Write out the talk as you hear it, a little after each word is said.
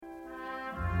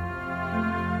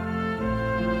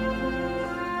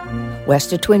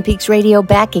West of Twin Peaks Radio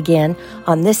back again.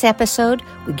 On this episode,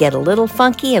 we get a little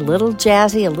funky, a little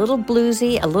jazzy, a little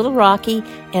bluesy, a little rocky,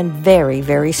 and very,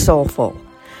 very soulful.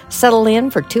 Settle in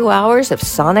for 2 hours of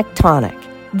Sonic Tonic.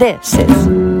 This is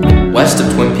West of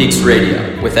Twin Peaks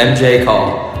Radio with MJ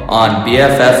Call on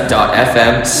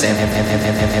BFF.FM San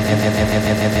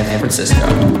Francisco.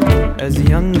 As a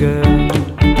young girl,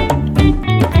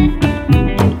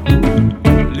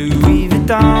 Louis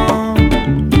Vuitton,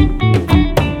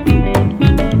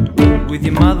 with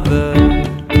your mother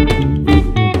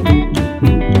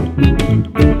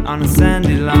on a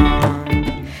sandy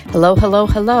lawn. Hello, hello,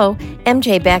 hello.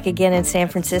 MJ back again in San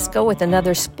Francisco with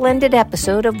another splendid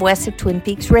episode of West of Twin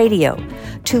Peaks Radio.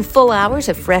 2 full hours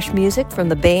of fresh music from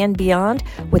the Bay and beyond,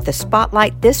 with the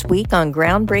spotlight this week on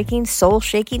groundbreaking,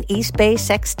 soul-shaking East Bay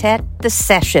sextet, The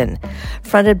Seshen,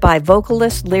 fronted by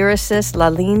vocalist, lyricist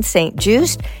Laline St.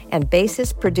 Just and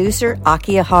bassist producer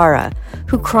Aki Ahara,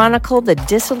 who chronicle the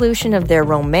dissolution of their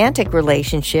romantic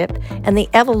relationship and the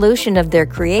evolution of their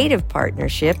creative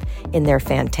partnership in their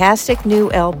fantastic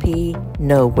new LP,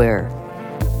 Nowhere.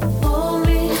 Hold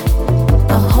me,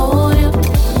 I'll hold you.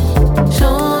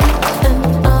 Show me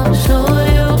and I'll show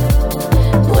you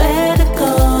where to go,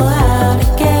 how to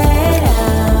get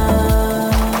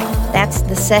out. That's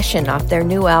The Seshen off their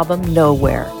new album,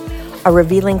 Nowhere. A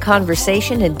revealing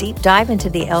conversation and deep dive into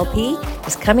the LP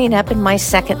is coming up in my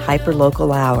second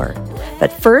hyperlocal hour.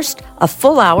 But first, a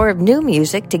full hour of new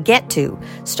music to get to,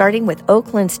 starting with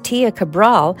Oakland's Tia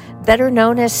Cabral, better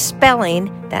known as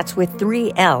Spelling, that's with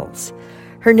 3 L's.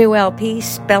 Her new LP,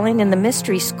 Spelling in the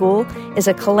Mystery School, is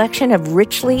a collection of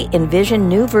richly envisioned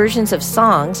new versions of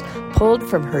songs pulled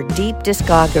from her deep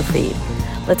discography.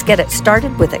 Let's get it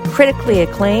started with a critically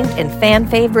acclaimed and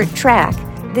fan-favorite track.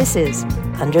 This is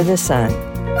Under the Sun.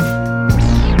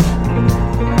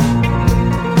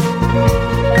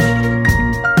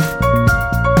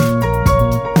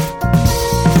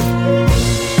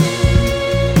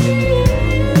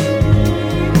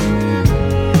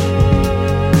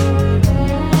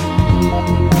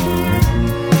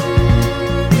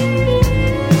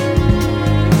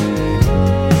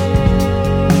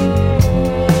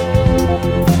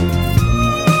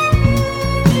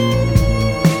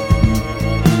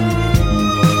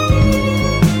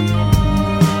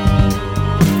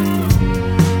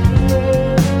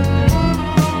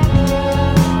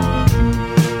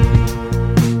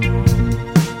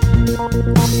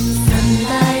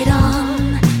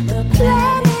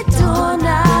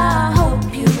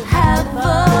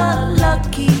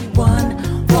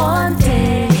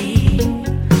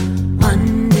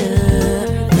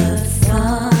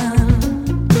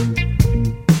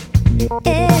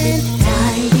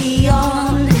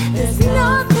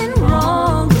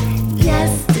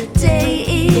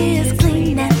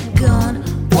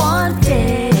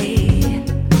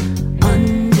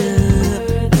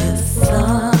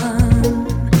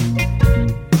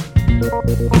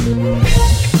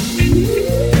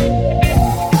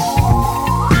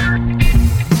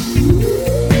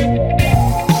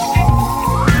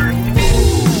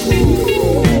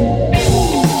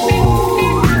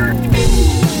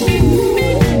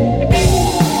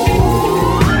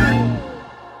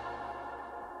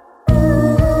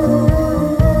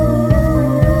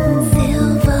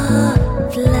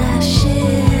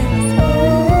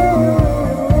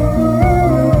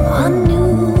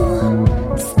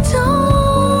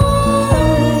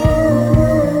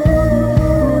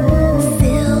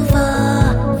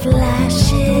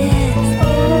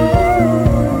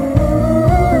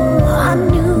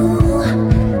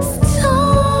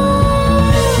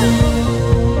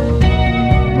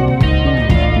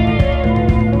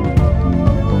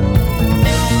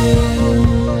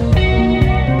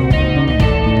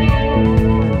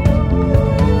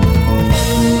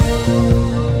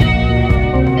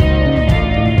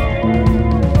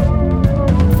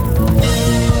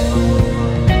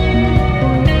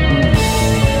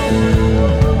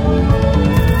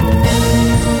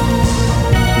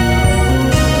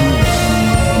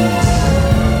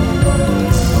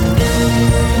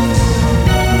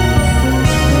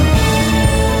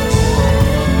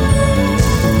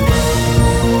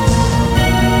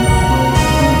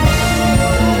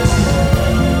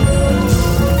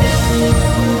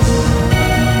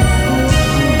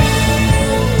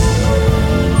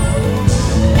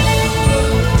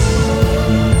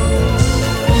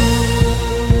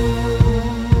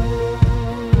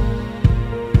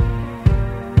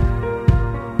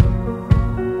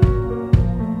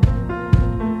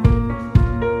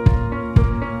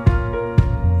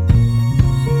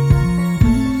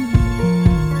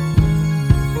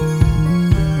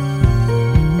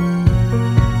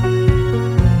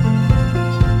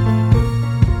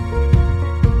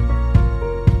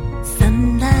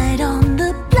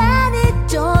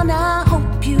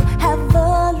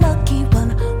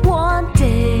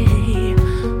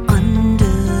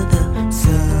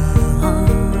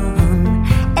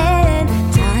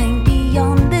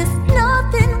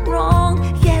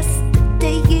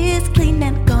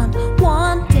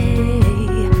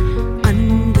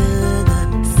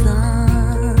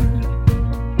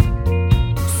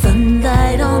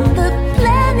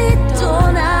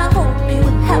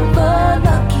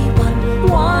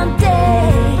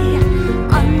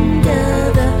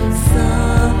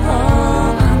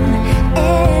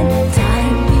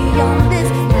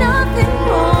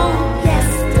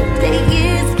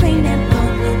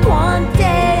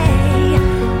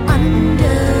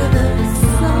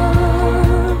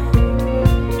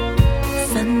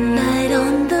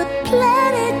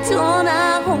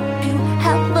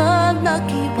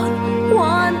 lucky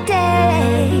one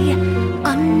day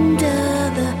under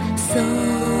the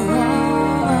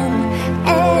sun.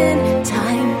 And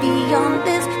time beyond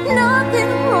this,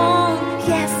 nothing wrong.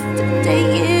 Yesterday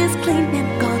is clean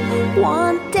and gone.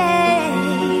 One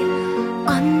day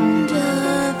under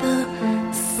the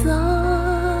sun.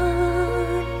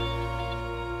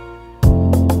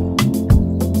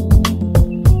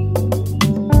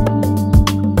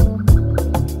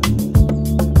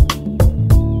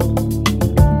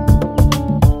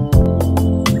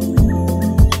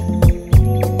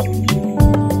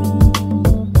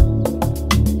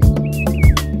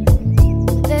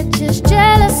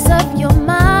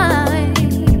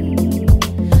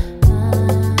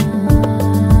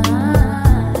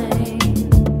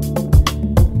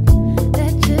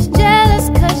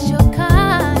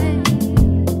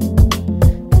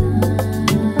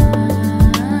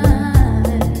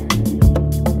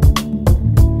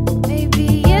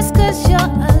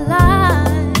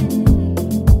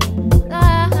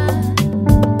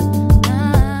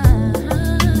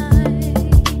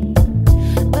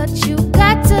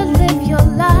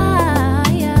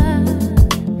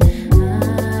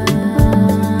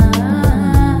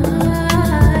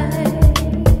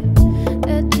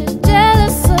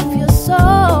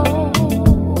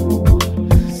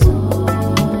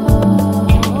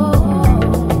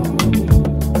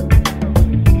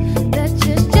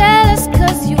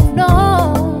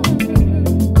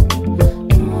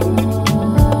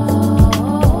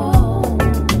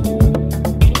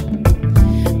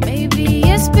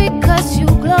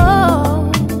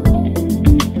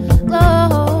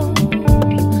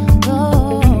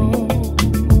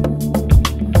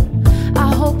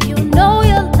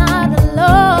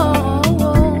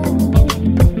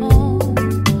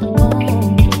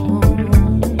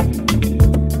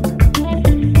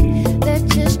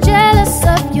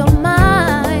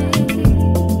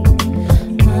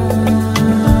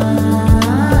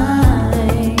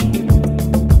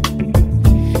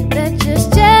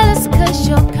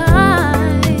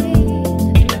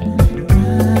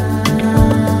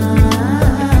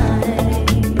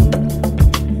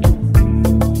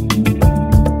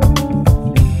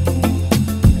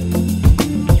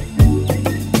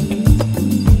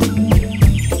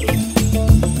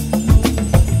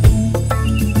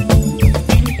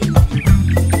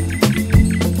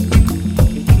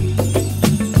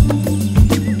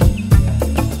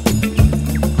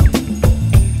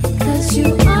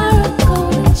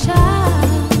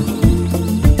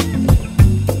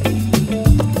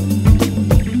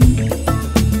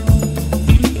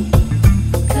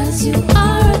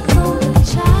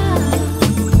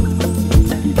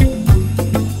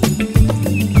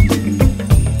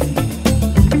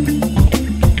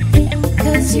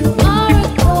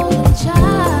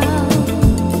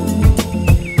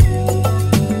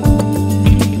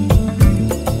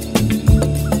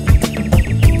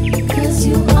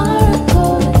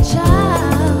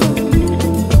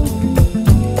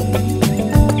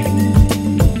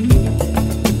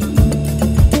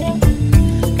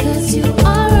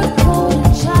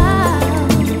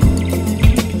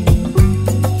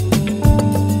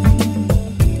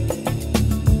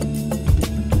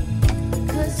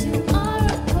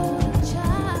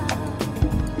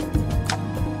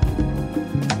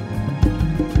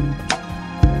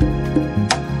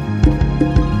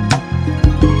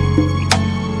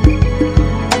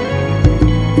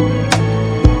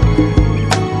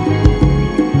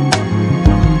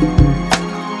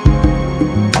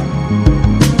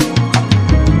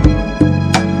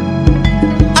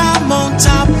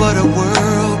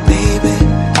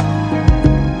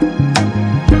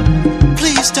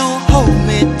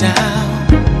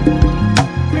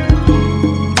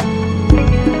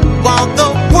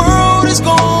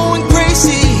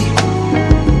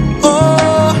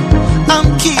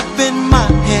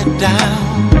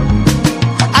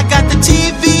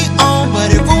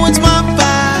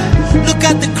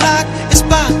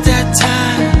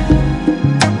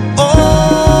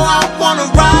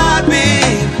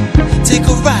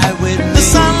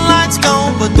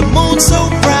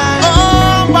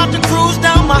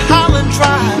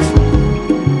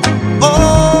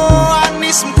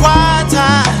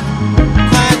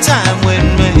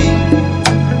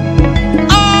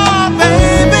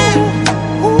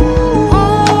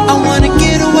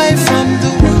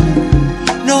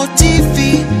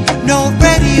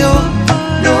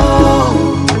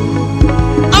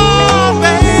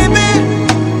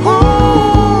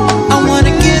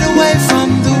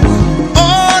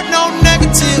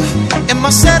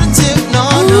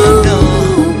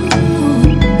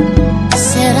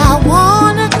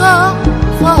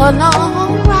 a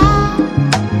long ride.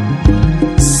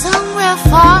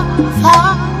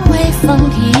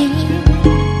 from here,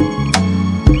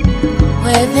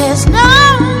 where there's no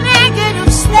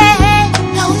negative slave,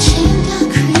 no chinga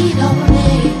creed or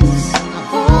race.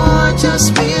 Oh,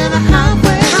 just me and a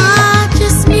highway. Ah,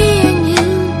 just me and you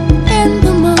and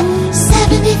the moon.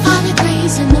 75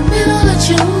 degrees in the middle of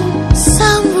June.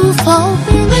 Sunroof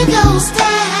open, windows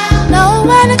down.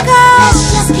 Nowhere to go. Let's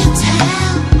just get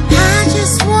down. I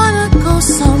just wanna go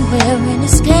somewhere and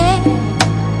escape.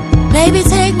 Maybe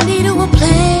take me to a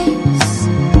place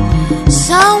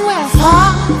somewhere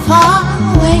far, far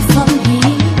away from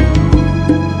here.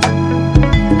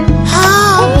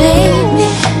 Oh, baby,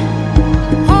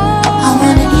 I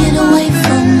wanna get away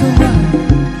from the world.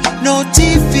 No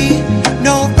TV,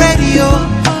 no radio,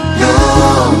 no.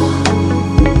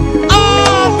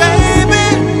 Oh, baby,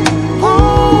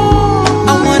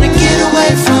 I wanna get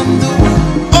away from the world.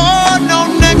 Oh, no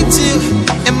negative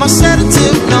in my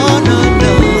sedative, no, no,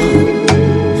 no.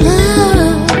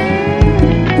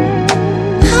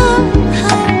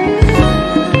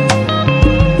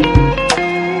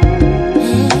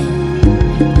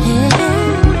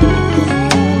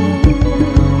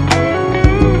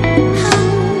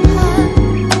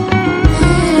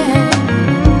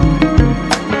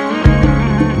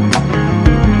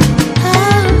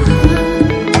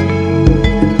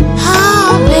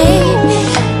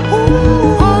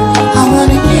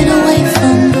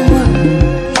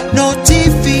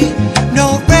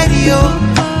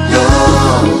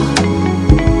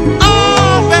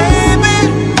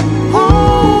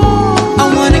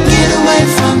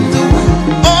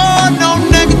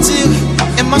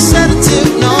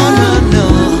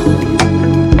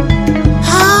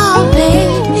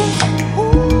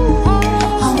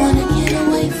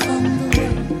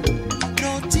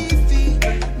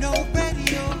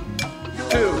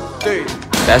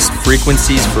 Best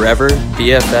frequencies forever,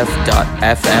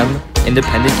 BFF.FM,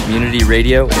 independent community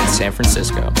radio in San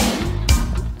Francisco.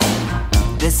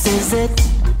 This is it.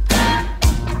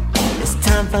 It's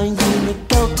time for you to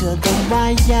go to the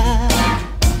wire.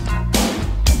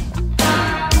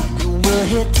 You will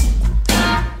hit,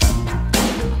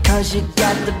 'cause you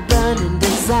got the burning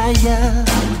desire.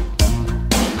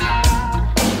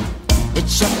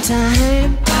 It's your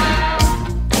time.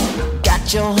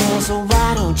 Got your horn, so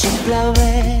why don't you blow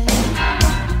it?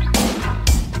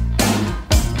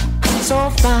 So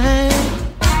fine,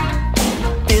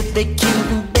 if they cute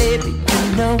and baby, you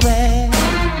know it.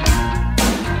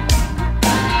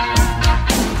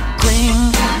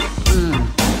 Cream,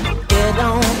 get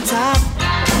on top.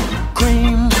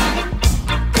 Cream,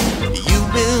 you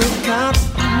will come.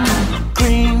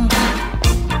 Cream,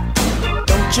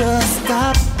 don't just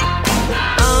stop.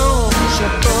 Oh,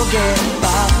 your boogie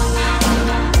bop.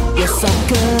 You're so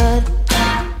good,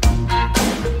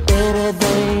 baby,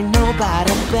 there ain't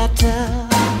nobody better.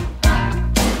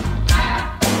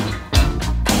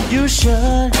 You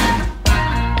should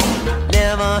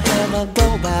never ever go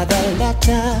by the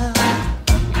letter.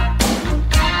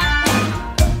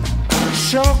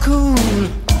 So cool,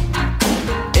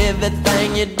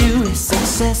 everything you do is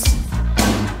success.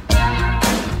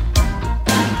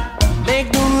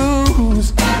 Make the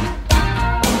rules,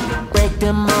 break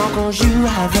them all, 'cause you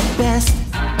are the best.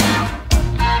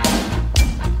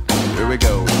 Here we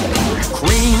go.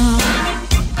 Cream,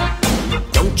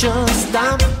 don't just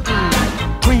stop.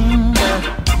 Cream,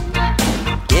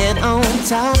 get on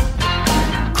top.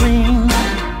 Cream,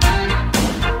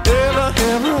 hello,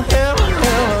 hello, hello,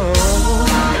 hello.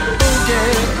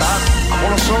 Okay, I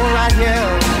want a song right here.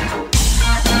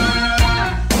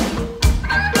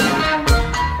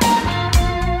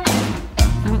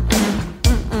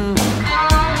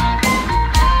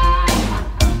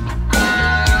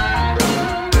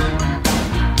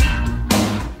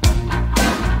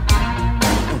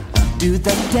 Do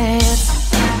the dance.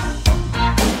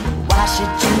 Why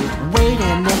should you wait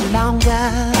any longer?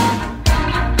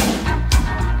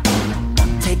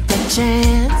 Take the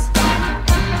chance.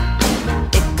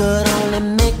 It could only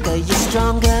make you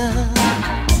stronger.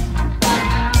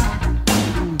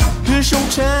 Here's your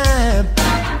time.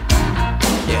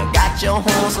 You got your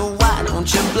horn, so why don't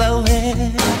you blow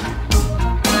it?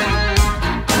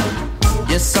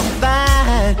 You're so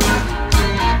fine.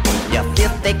 You're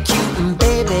filthy cute and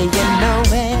baby, you know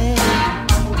it.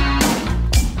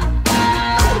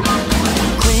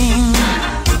 Cream,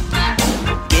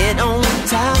 get on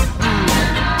top.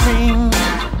 Cream,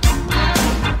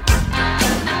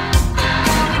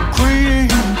 cream,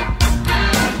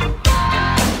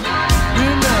 you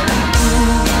know,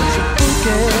 so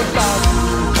forget about it.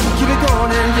 Keep it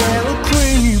going and yellow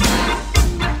cream.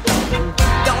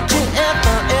 Don't you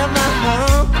ever, ever,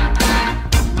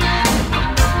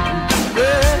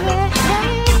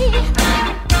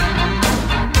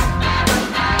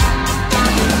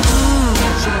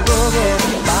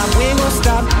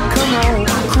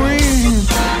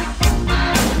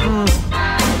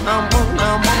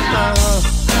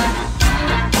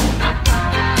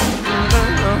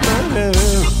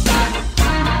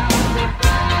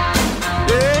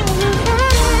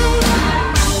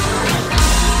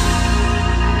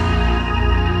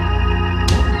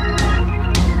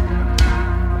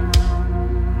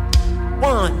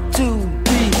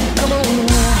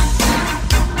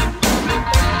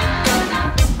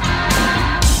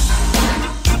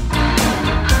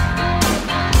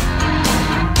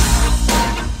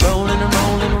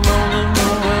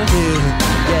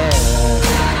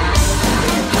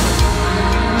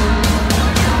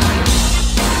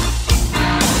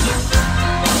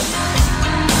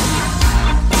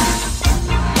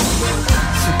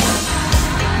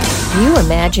 Can you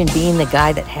imagine being the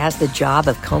guy that has the job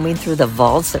of combing through the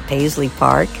vaults at Paisley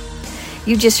Park?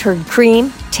 You just heard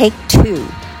Cream, Take Two,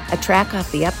 a track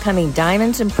off the upcoming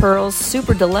Diamonds and Pearls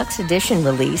Super Deluxe Edition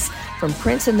release from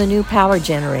Prince and the New Power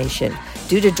Generation,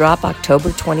 due to drop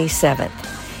October 27th.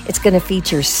 It's going to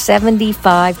feature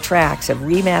 75 tracks of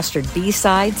remastered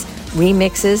B-sides,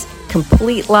 remixes,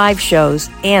 complete live shows,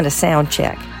 and a sound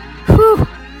check. Whew!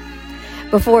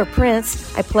 Before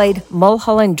Prince, I played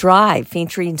Mulholland Drive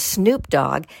featuring Snoop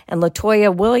Dogg and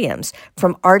LaToya Williams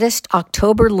from artist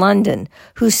October London,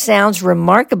 who sounds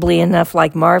remarkably enough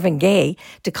like Marvin Gaye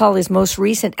to call his most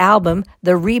recent album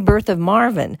The Rebirth of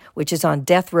Marvin, which is on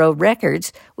Death Row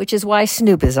Records, which is why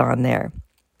Snoop is on there.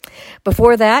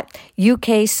 Before that,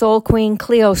 UK soul queen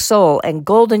Cleo Sol and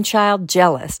Golden Child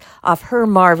Jealous off her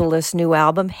marvelous new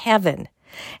album Heaven.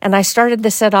 And I started the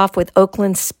set off with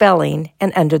Oakland Spelling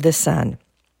and Under the Sun.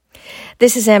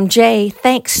 This is MJ.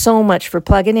 Thanks so much for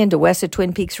plugging into West of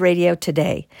Twin Peaks Radio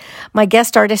today. My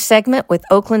guest artist segment with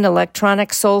Oakland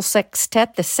Electronic Soul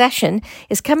Sextet, The Seshen,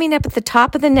 is coming up at the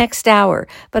top of the next hour,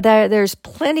 but there's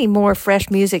plenty more fresh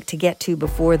music to get to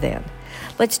before then.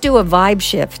 Let's do a vibe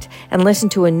shift and listen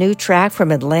to a new track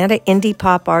from Atlanta indie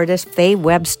pop artist Faye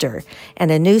Webster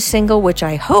and a new single which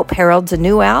I hope heralds a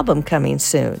new album coming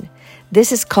soon.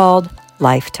 This is called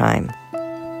Lifetime.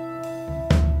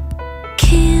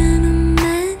 Can't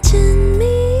imagine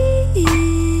me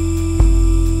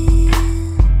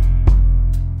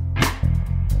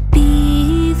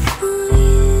before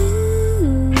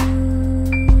you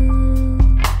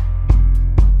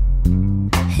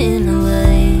in a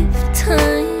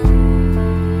lifetime.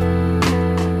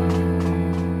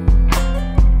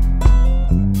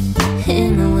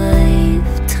 In a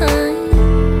lifetime.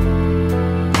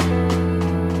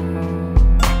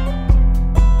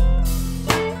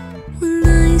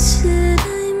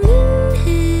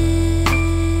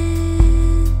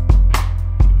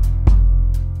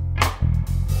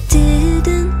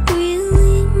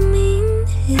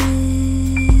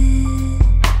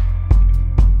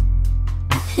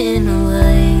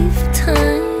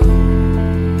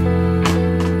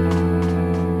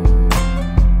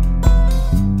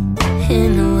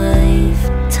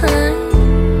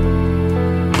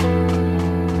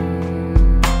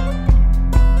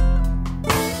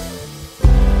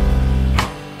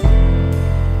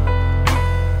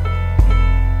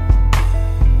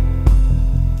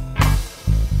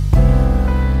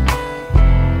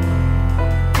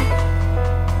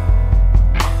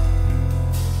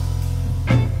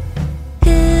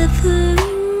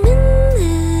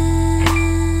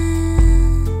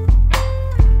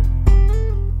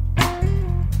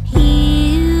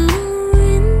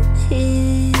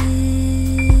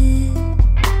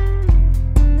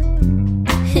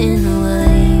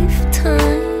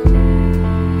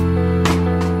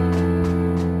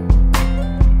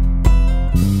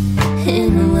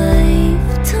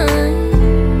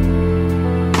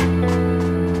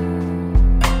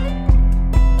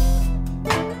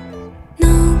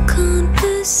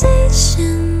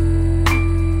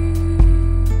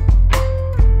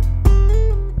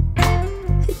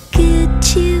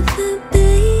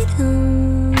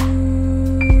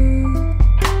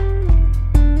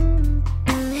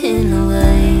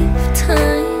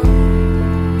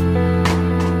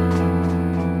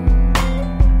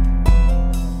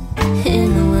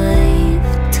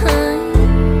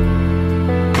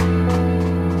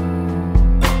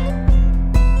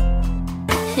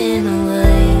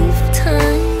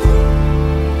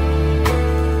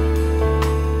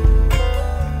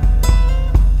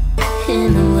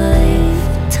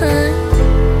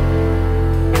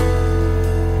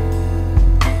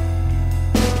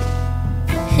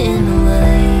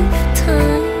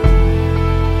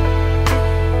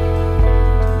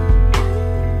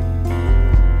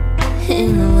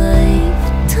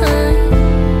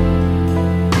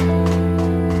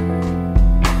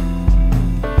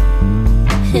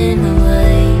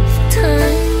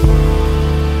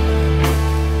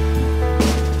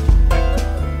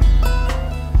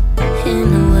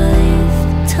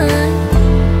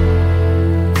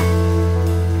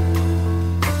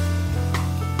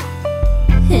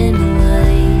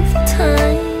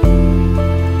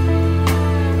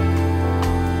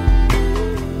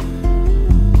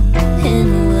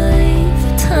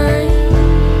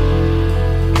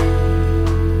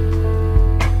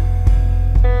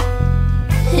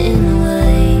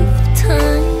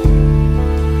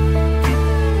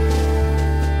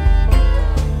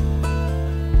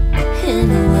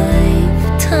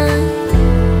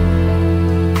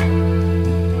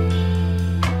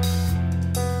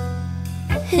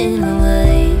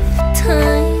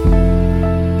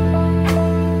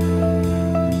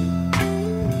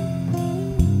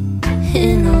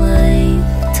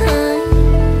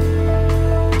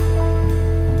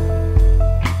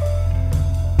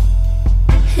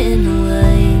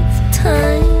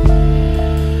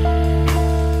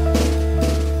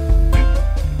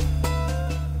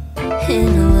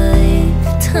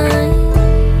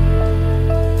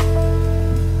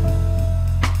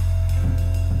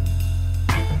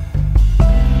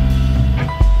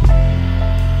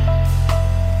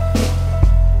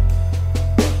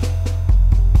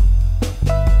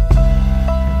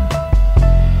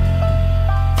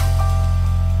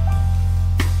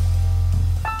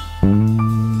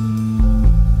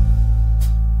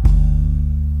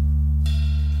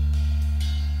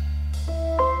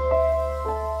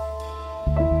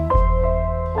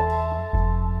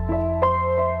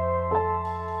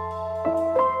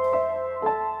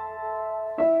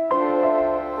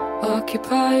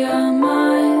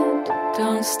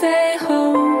 wanna stay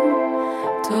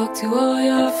home. Talk to all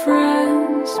your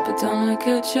friends, but don't look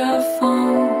at your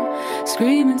phone.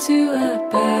 Scream into a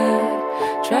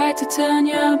bed, try to turn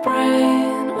your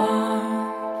brain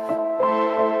off.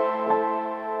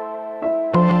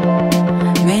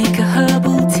 Make a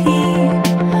herbal tea,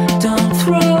 don't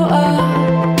throw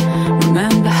up.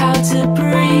 Remember how to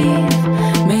breathe,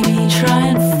 maybe try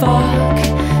and fuck.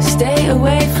 Stay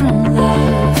away from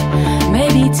love,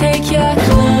 maybe take your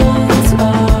clothes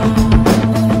off.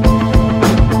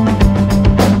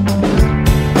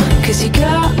 'Cause you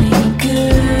got me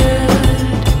good,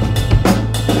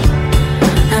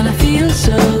 and I feel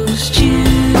so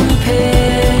stupid.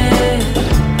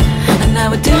 And now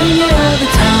we're doing it all the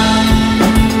time.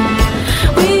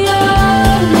 We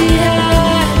only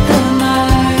had the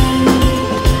night,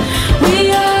 we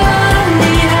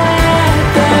only had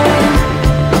the.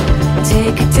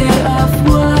 Take a day off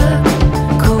work,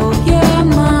 call your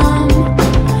mom,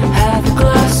 have a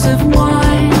glass of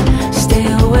wine, stay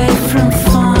away from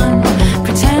fun,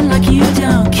 pretend like you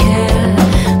don't care,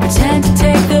 pretend to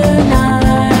take the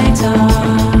night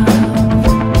off.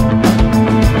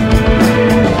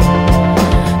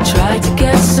 Try to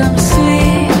get some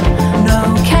sleep, no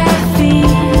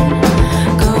caffeine,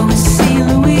 go and see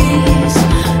Louise,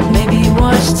 maybe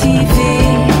watch TV.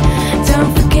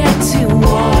 Don't forget to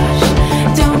wash,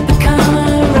 don't become a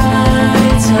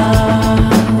writer.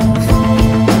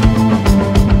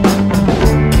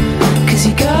 'Cause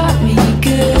you got me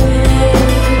good,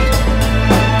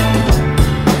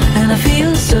 and I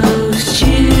feel so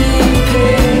stupid.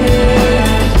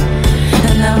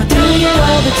 And now we're doing it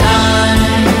all the time.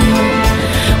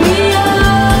 We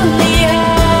only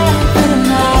have the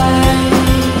night,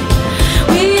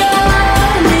 we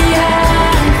only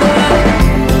have the.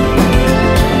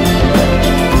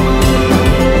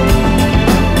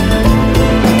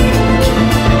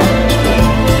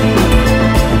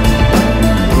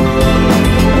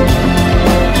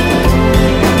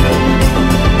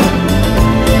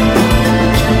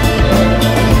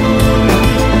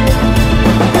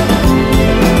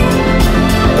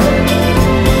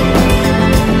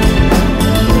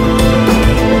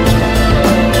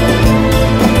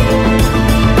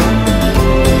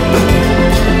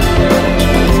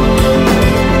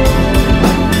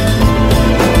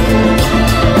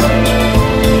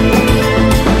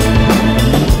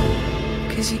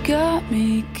 Cause you got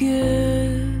me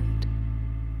good,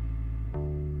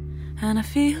 and I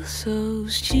feel so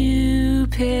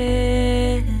stupid.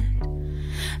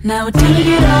 Now we're doing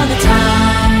it all the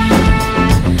time.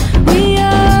 We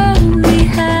only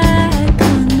had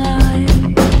the night,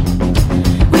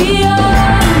 we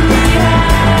only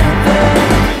had the.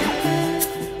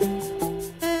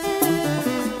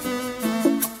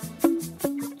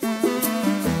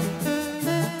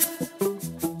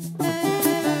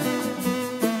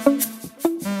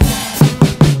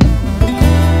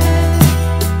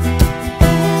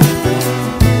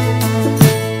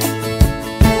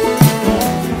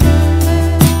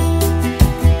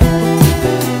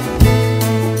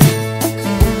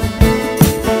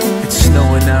 It's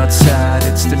snowing outside,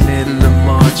 it's the middle of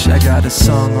March. I got a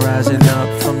song rising up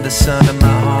from the sun of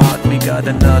my heart. We got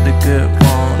another good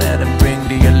one, let him bring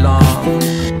the alarm.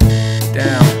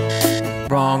 Down,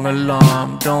 wrong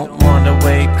alarm. Don't wanna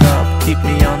wake up, keep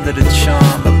me under the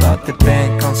charm. About the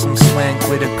bank on some swank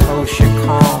with a kosher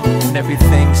calm. When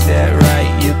everything's dead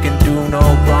right, you can do no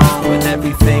wrong. When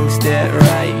everything's dead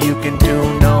right, you can do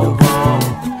no wrong.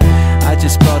 I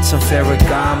just bought some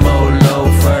Ferragamo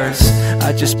loafers,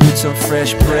 I just put some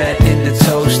fresh bread in the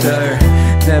toaster.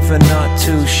 Never not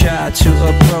too shy to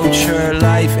approach her.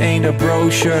 Life ain't a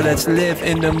brochure, let's live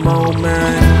in the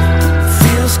moment.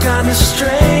 Feels kinda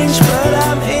strange, but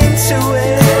I'm into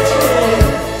it.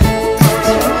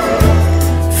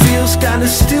 Feels kinda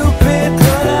stupid,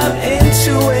 but I'm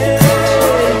into it.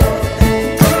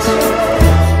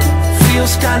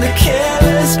 Feels kinda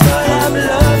careless, but I'm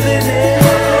loving it.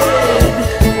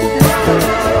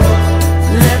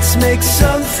 Let's make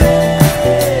something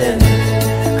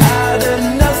out of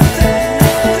nothing.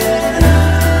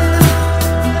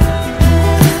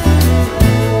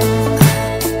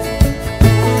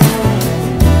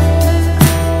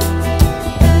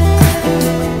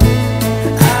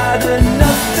 Out of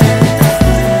nothing.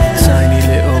 Tiny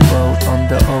little boat on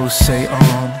the ocean,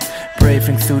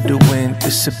 braving through the wind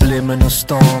with subliminal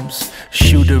storms.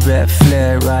 Shoot a red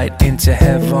flare right into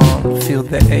heaven. Feel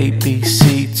the ABC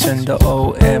turn the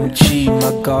OMG,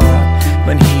 my God.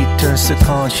 When he turns the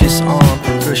conscious on,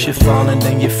 first you're falling,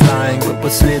 then you're flying. But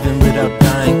what's living without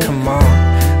dying? Come on,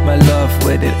 my love,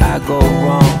 where did I go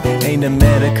wrong? Ain't a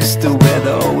matter, cause the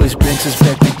weather always brings us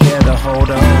back together. Hold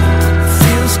on.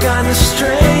 Feel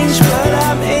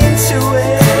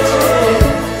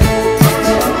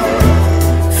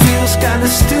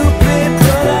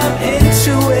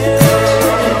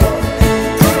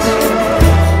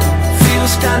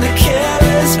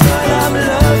careless, but I'm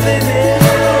loving it.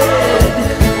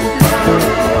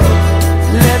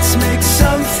 Let's make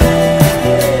something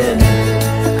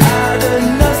out of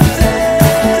nothing.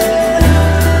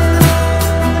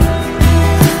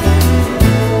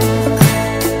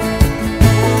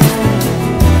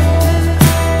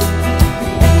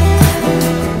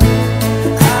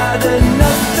 Out of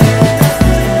nothing.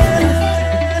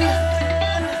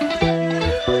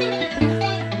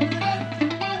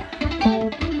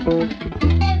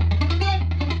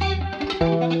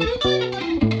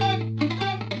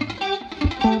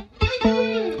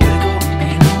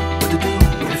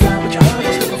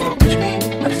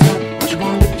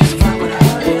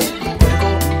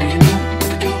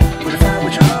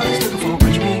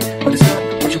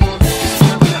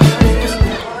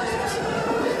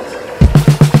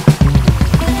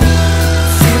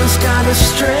 Feels kinda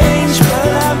strange,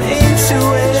 but I'm into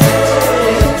it.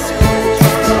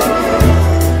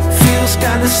 Feels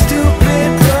kinda stupid,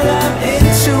 but I'm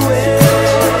into it.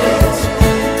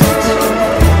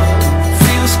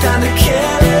 Feels kinda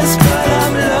careless, but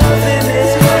I'm loving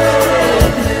it.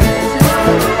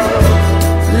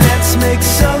 Let's make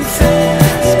something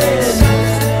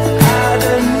out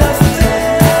of nothing.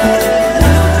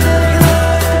 Out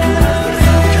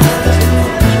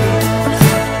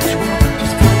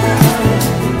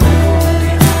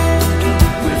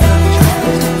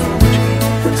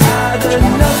of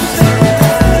nothing.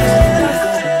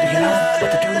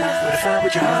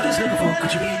 What your heart is looking for,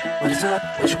 could you be what it's not,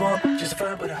 what you want, just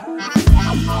find what a heart.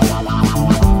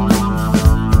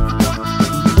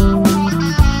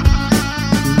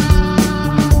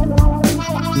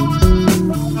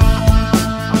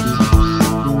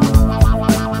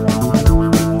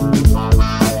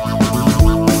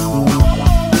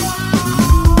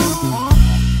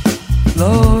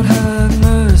 Lord have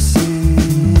mercy,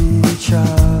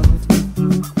 child.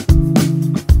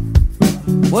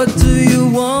 What do you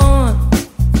want?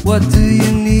 What do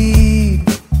you need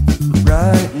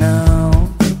right now?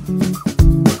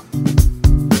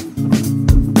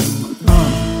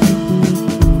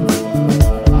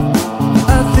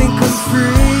 I think I'm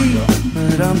free,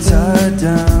 but I'm tied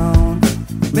down.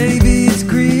 Maybe it's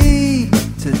greed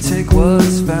to take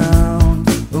what's found.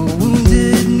 A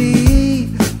wounded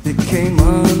knee that came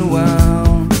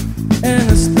unwound.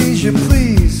 Anesthesia,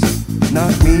 please,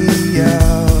 knock me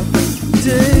out.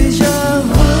 Deja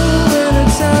vu in a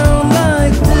town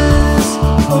like this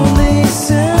only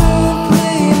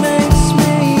simply makes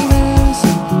me miss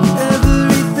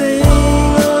everything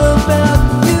about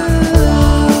you,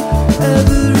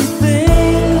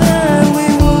 everything that we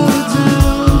would do.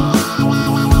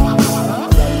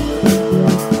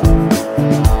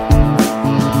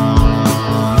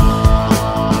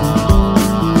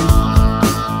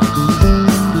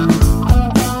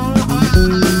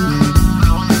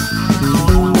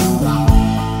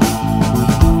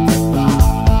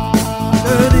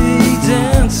 Dirty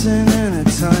dancing in a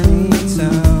tiny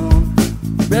town.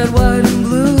 Red, white, and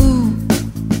blue,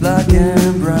 black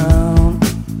and brown.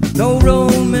 No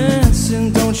romance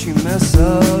and don't you mess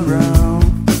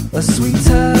around. A sweet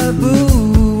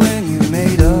taboo when you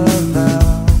made a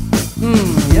vow.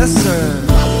 Yes sir.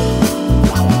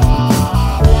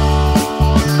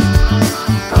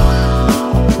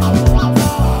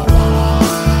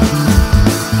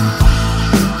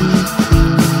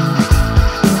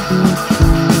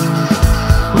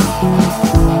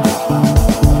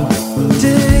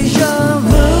 Deja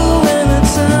vu in a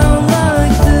town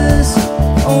like this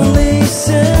only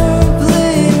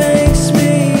simply makes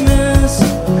me miss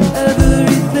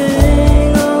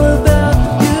everything all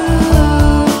about you,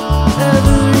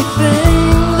 everything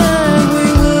that we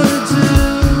would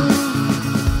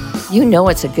do. You know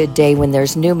it's a good day when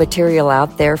there's new material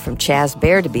out there from Chaz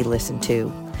Bear to be listened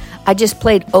to. I just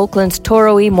played Oakland's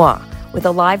Toro y Moi with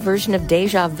a live version of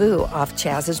Deja Vu off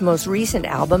Chaz's most recent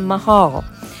album, Mahal.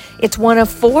 It's one of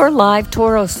 4 live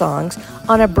Toro songs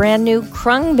on a brand new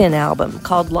Krungbin album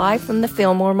called Live from the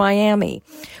Fillmore, Miami,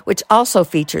 which also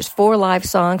features 4 live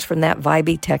songs from that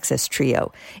vibey Texas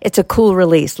trio. It's a cool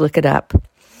release. Look it up.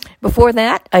 Before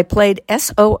that, I played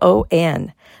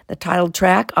SOON, the title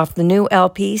track off the new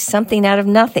LP Something Out of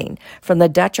Nothing from the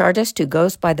Dutch artist who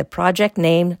goes by the project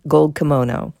name Gold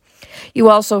Kimono. You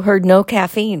also heard No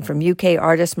Caffeine from UK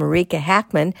artist Marika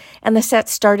Hackman, and the set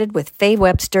started with Faye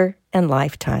Webster and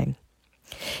Lifetime.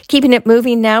 Keeping it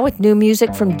moving now with new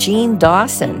music from Gene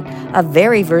Dawson, a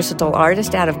very versatile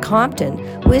artist out of Compton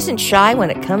who isn't shy when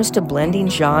it comes to blending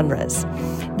genres.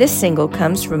 This single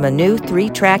comes from a new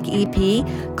 3-track EP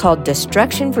called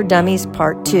Destruction for Dummies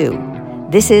Part 2.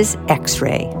 This is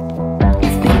X-Ray. You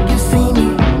think you see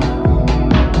me?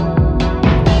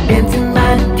 dancing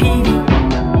by the TV,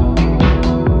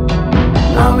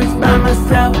 always by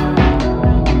myself,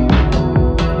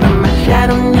 but my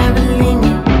shadow never leave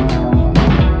me.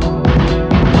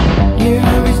 You're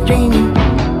always dreaming,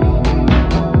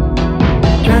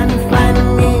 trying to find a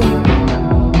meaning.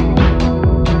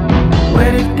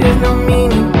 What if there's no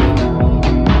meaning?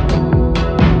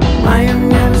 Why I'm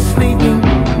never sleeping?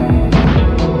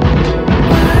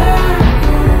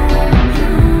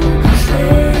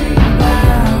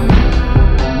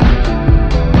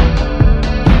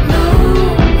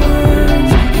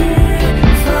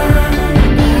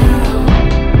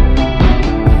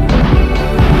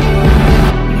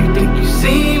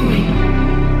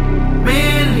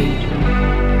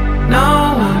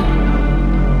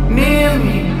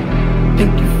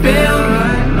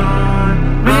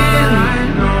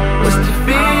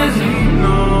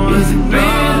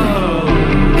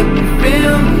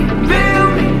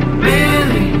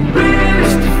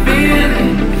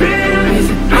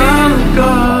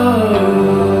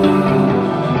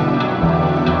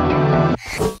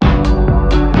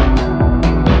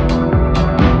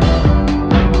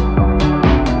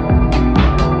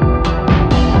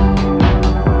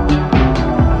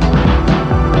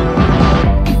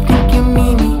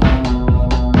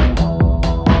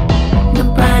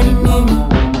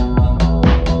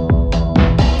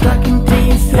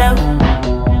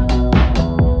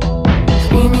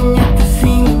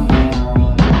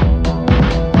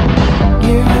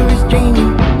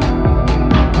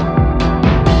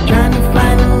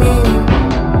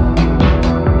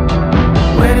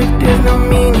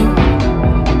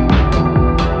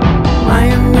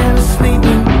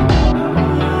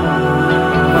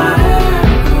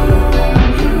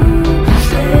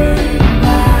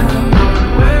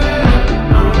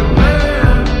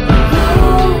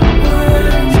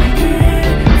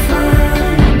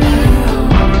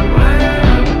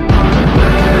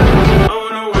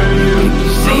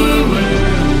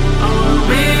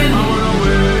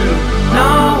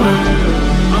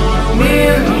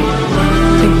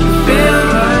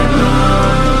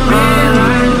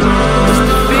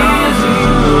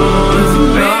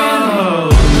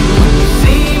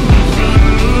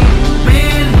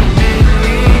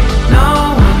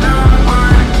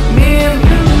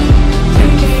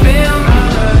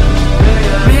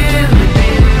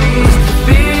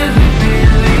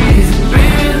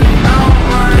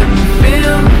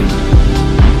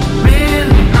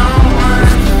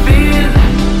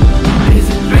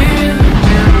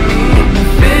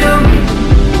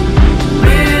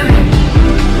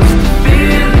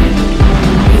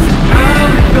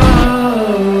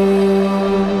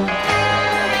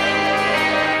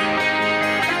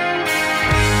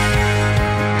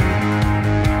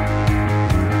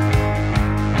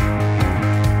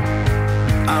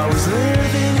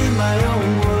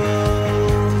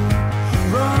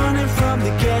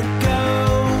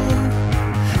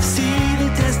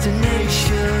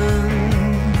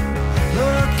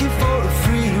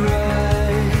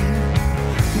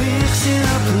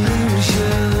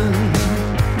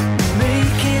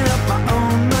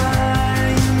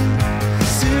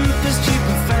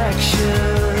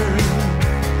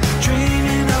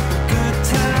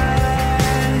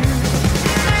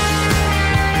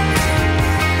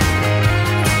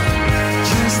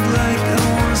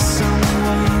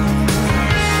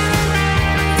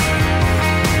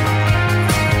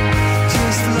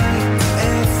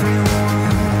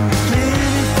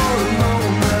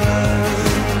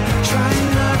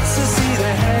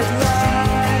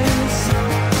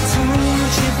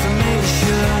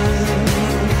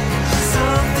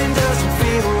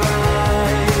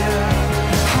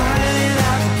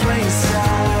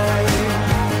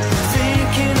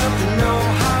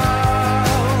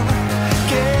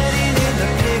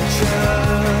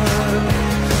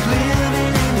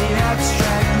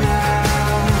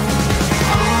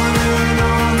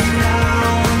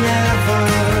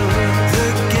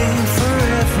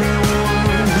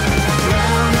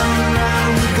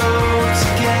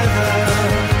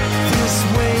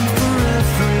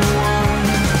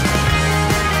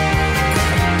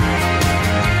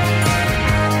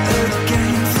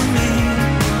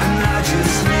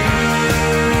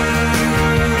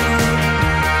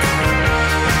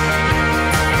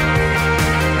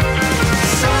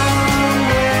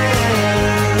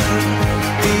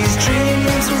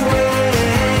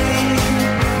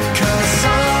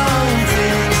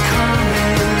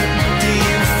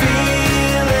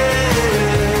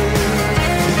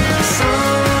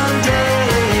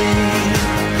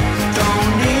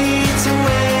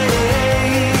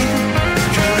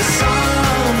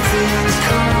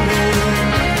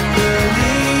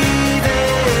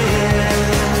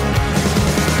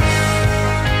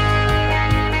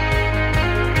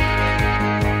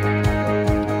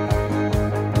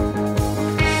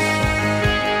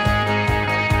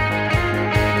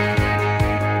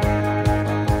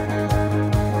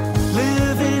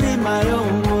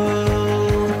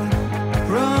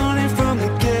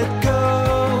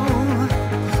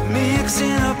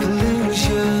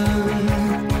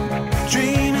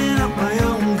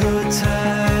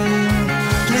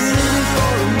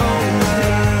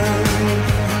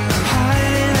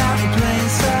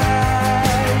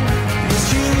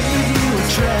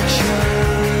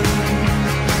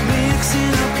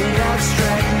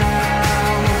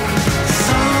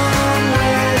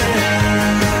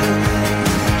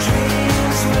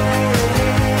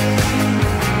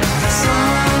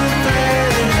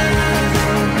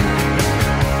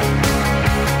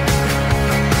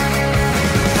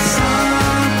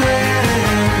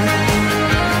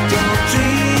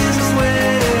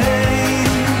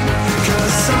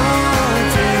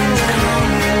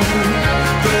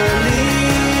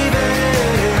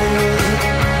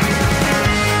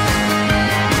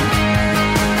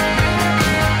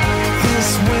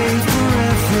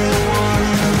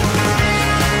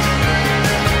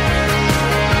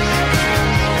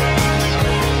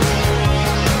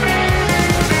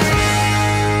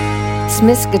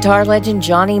 Smith's guitar legend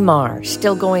Johnny Marr,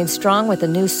 still going strong with a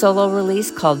new solo release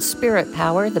called Spirit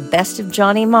Power, the best of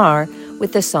Johnny Marr,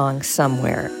 with the song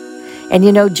Somewhere. And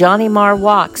you know, Johnny Marr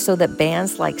walked so that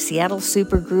bands like Seattle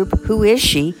supergroup Who Is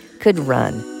She could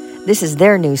run. This is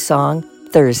their new song,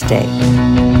 Thursday.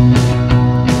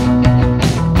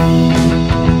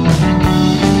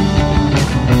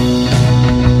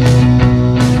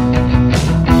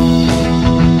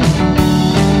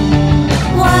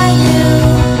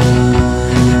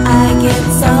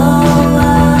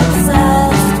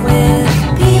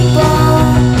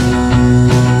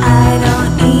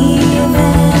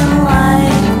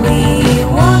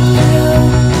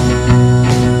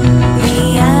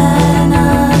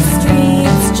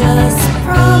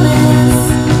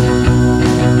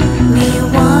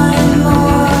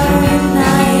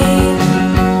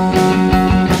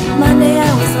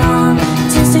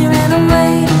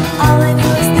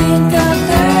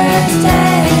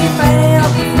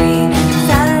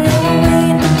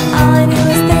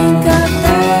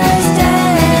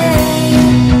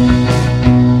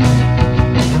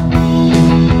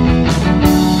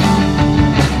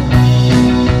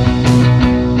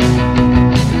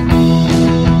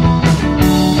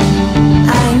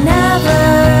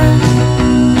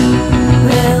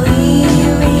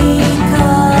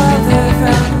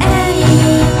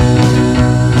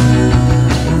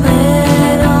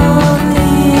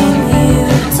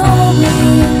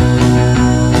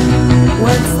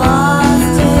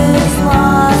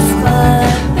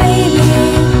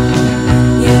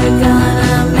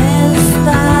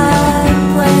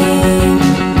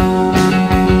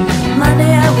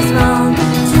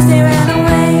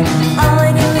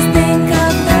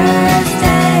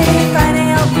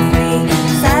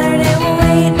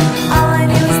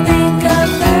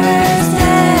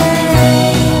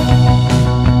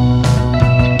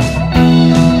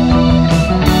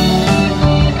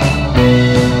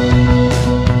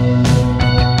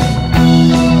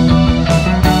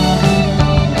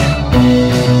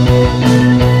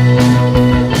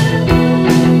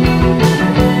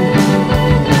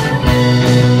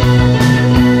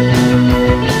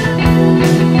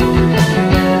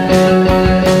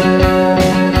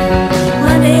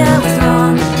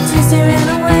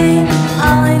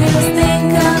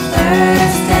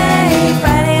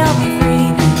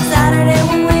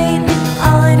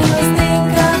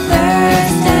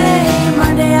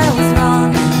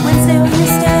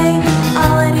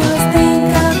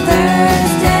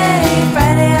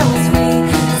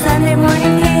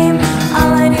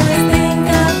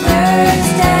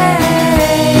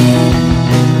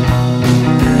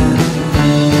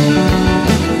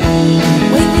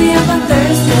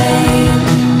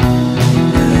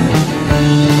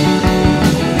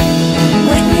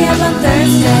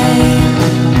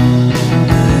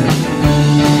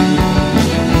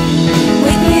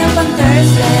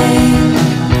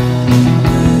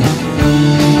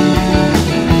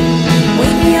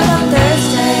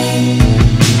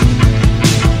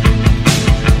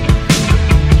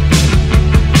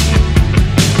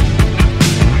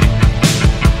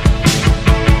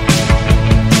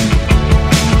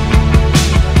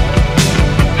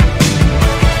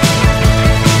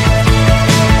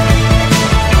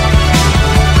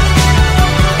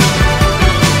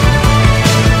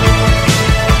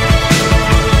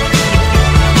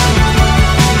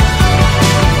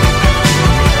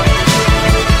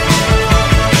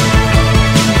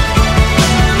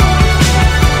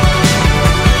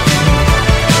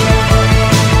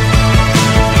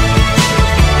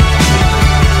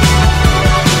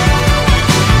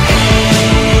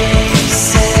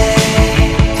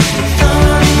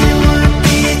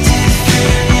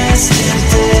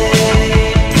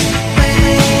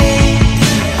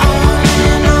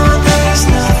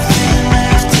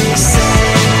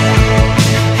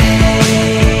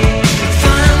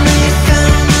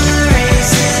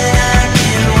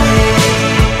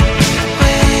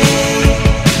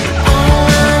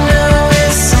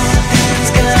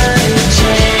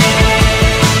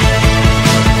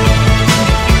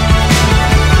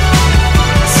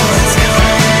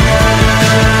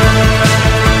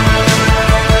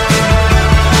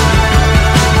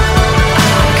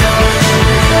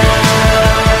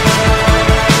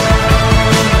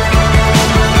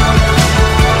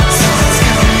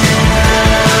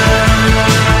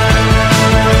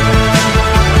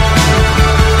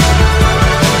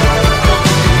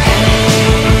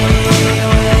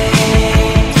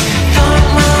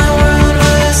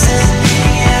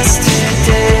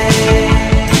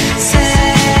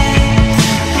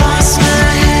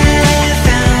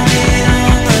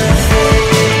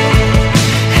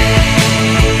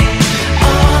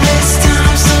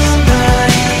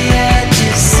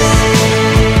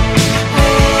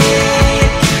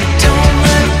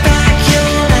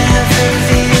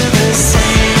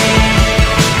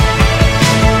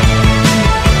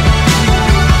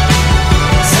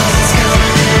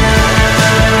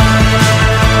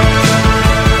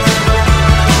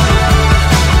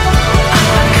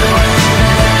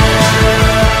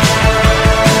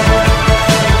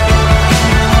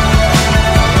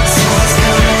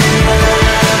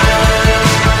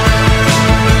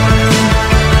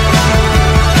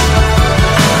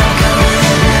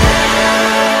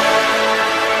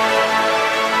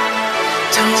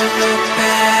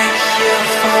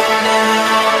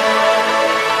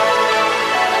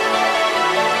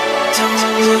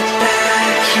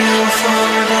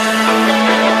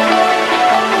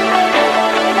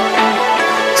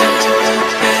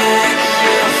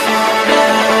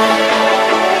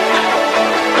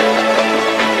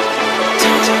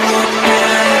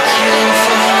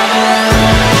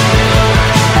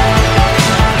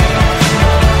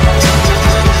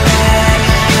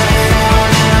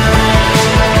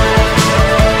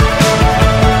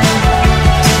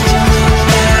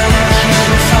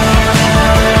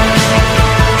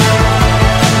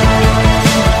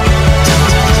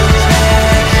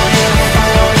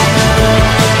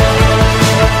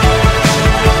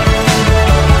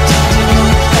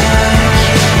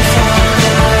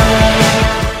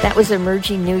 Was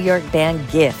emerging New York band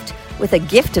Gift with a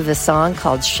gift of a song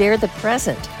called Share the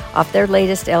Present off their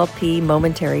latest LP,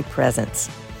 Momentary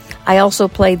Presence. I also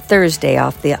played Thursday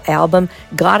off the album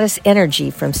Goddess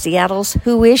Energy from Seattle's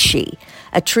Who Is She,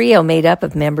 a trio made up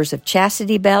of members of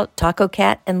Chastity Belt, Taco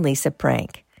Cat, and Lisa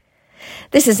Prank.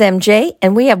 This is MJ,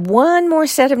 and we have one more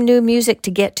set of new music to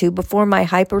get to before my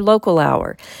hyper-local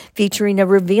hour, featuring a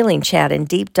revealing chat and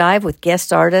deep dive with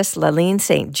guest artists Laline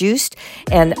St. Just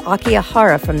and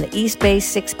Akiyahara from the East Bay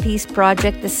six-piece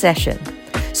project, The Seshen.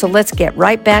 So let's get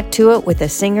right back to it with a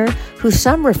singer who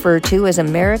some refer to as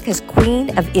America's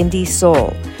Queen of Indie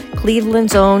Soul,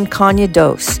 Cleveland's own Kanya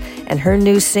Dose, and her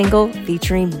new single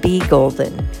featuring B.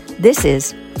 Golden. This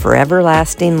is For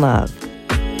Everlasting Love.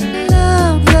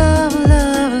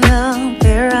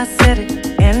 I said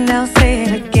it, and I'll say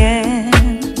it again.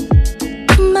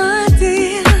 My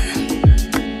dear,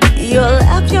 your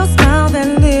laugh, your smile,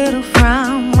 that little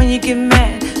frown when you get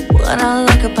mad. What I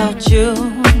like about you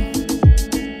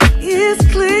is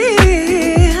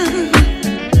clear.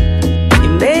 You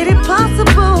made it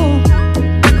possible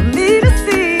for me to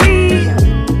see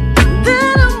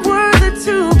that I'm worthy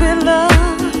to be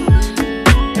loved.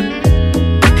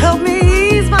 Help me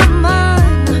ease my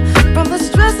mind from the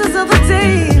stresses of the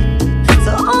day.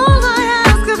 So all I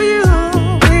ask of you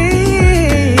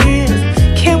is,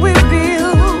 can we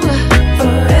build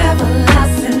forever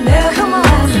lasting love? Come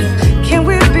on, can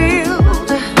we build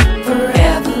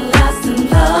forever lasting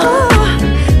love? Oh,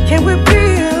 can we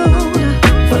build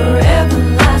forever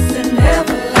lasting,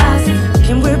 everlasting?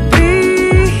 Can we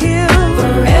build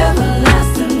forever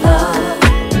lasting love?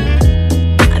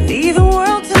 I need the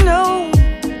world to know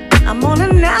I'm on a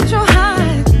natural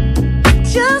high.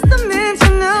 Just the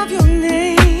mention of your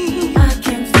name, I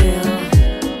can feel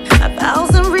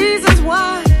 1,000 reasons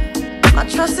why. My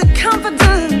trusted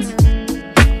confidence,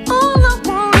 all I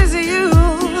want is you,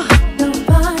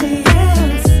 nobody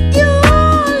else. Your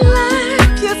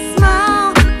laugh, your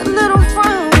smile, a little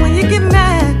frown when you get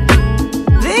mad.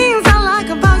 Things I like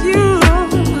about you.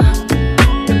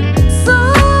 So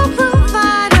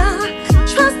provider,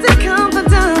 trusted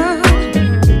confidant.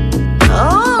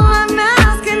 All I'm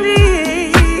asking is,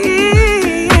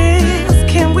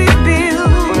 can we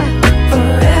build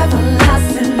forever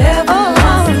lasting,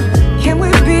 everlasting? Can we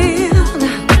build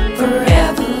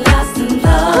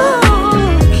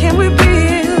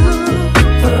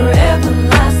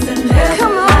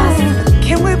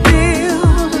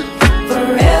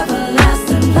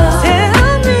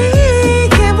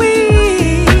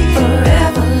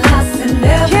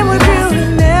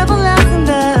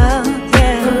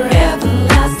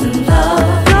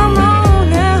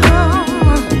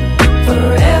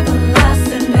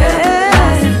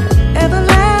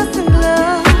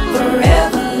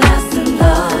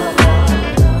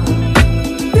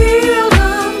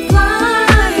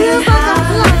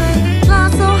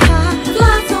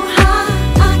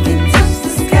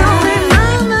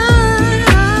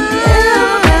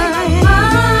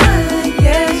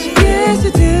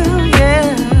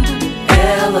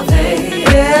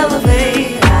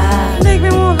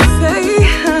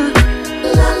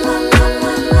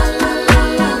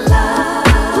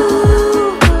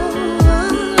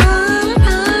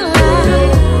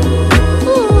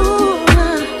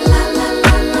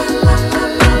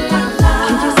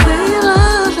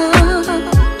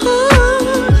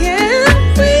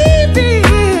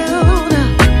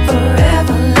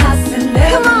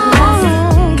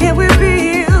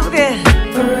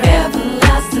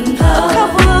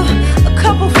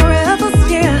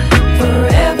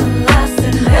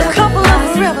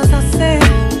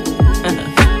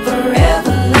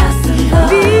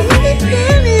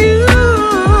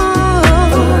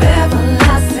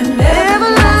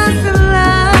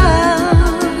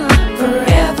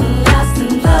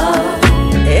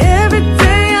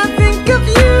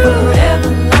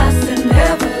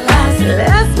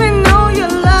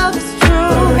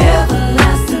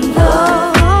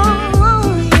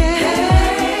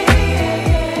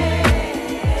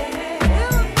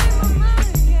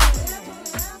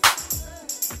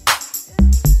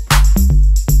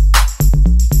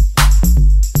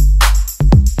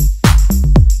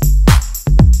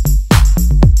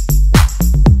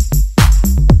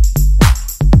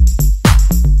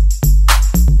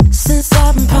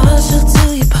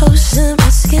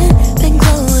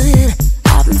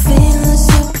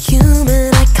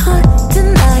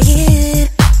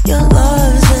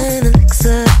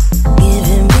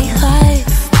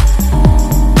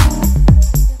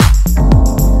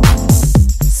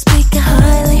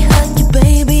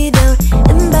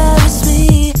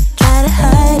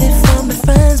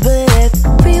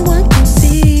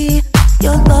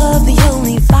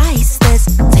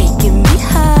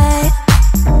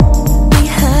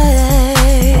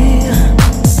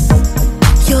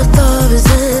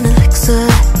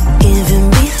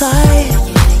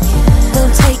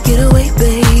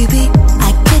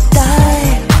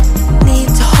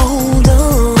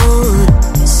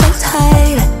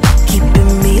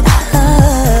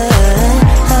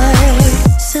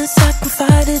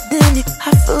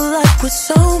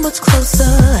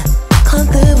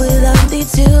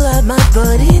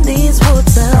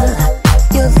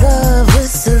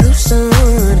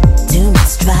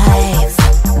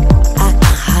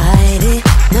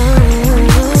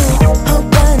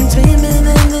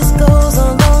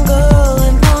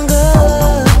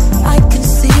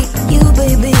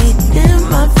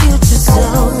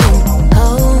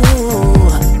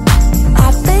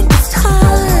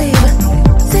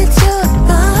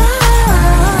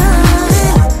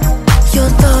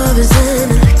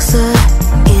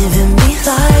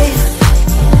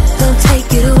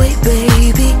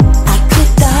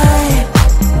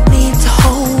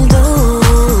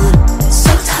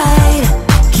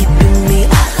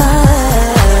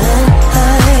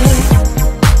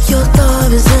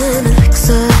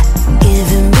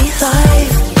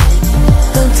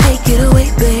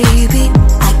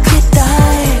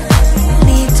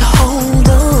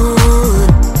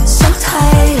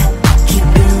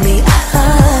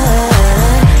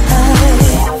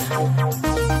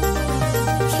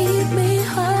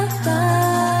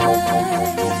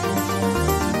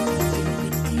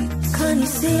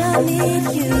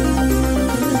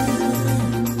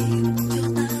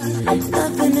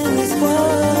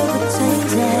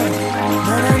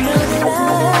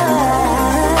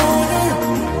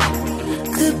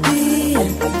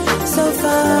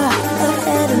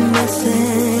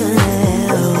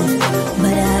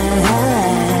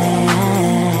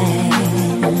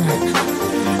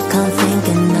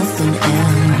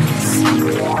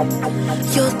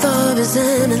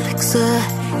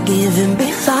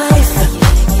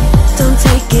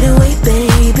away,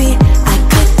 baby, I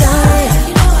could die.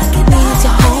 Need to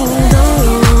hold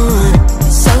on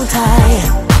so tight,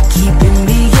 keeping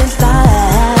me alive.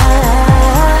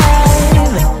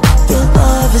 Your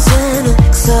love is an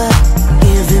elixir,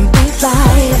 giving me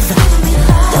life.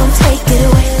 Don't take it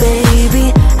away, baby,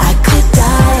 I could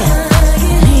die.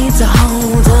 Need to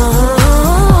hold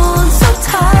on so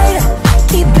tight,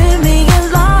 keeping me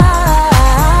alive.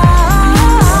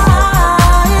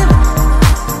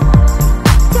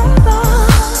 Your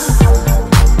love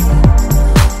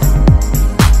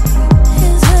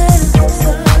is an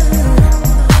elixir,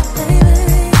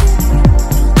 baby,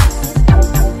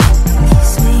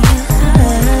 keeps me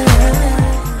alive.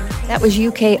 That was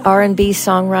UK R&B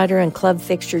songwriter and club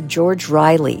fixture George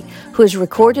Riley, who has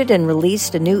recorded and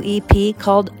released a new EP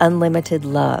called Unlimited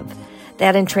Love.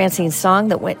 That entrancing song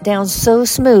that went down so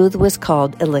smooth was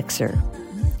called Elixir.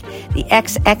 The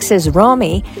XX's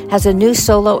Romy has a new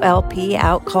solo LP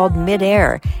out called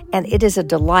Midair, and it is a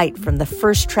delight from the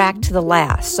first track to the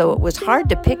last, so it was hard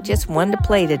to pick just one to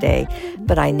play today,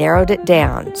 but I narrowed it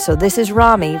down. So this is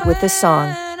Romy with the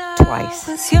song Twice.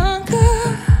 Was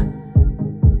younger,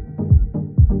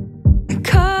 it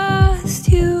cost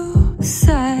you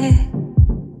sight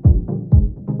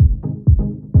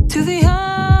to the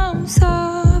arms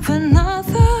of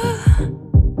another.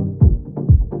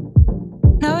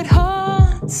 Now it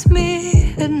haunts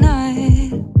me at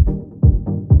night.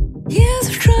 Years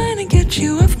of trying to get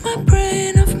you off my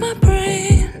brain, off my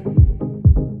brain.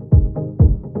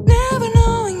 Never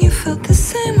knowing you felt the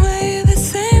same way, the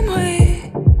same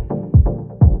way.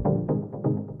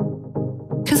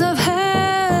 'Cause I've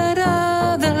had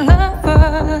other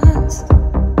lovers,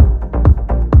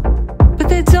 but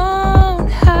they don't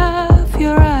have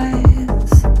your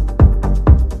eyes.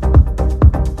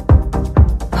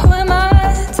 Who am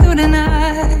I to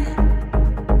deny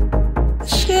the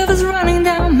shivers running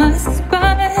down my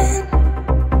spine,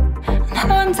 and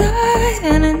how I'm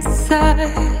dying inside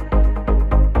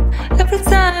every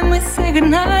time we say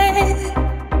goodnight?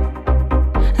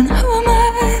 And who am I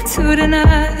to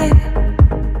deny?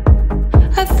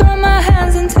 I throw my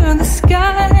hands into the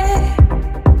sky.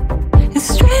 It's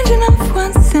strange enough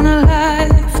once in a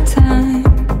lifetime.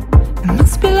 It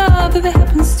must be love if it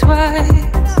happens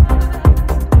twice.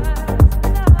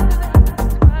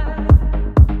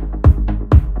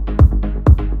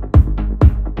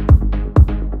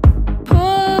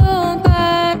 Pull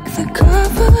back the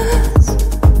covers.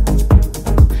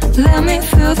 Let me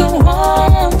feel the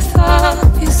warmth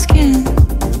of your skin.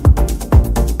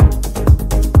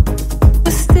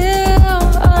 We're still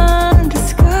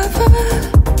undiscovered,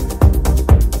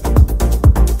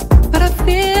 but I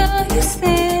feel you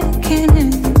sinking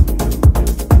in.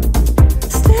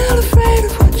 Still afraid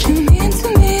of what you mean to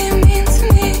me, mean to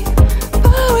me.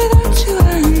 But without you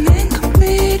I'm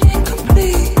incomplete,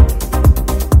 incomplete.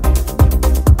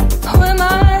 Who am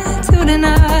I to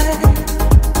deny?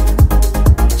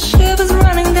 Shivers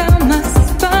running down my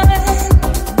spine,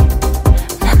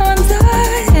 and how I'm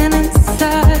dying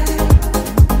inside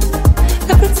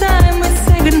every time we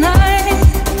say goodnight.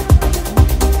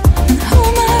 And who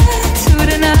am I to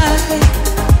deny?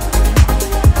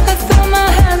 I throw my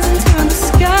hands into the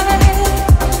sky.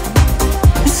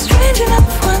 It's strange enough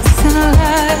once in a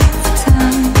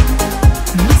lifetime.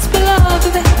 It must be love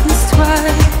if it happens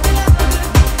twice.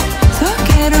 So I'll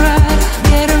get it right, I'll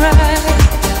get it right.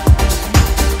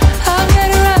 I'll get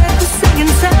it right the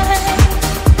second time.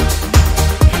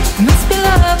 It must be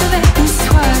love if it happens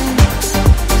twice.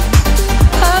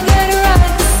 I'll get it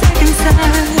right the second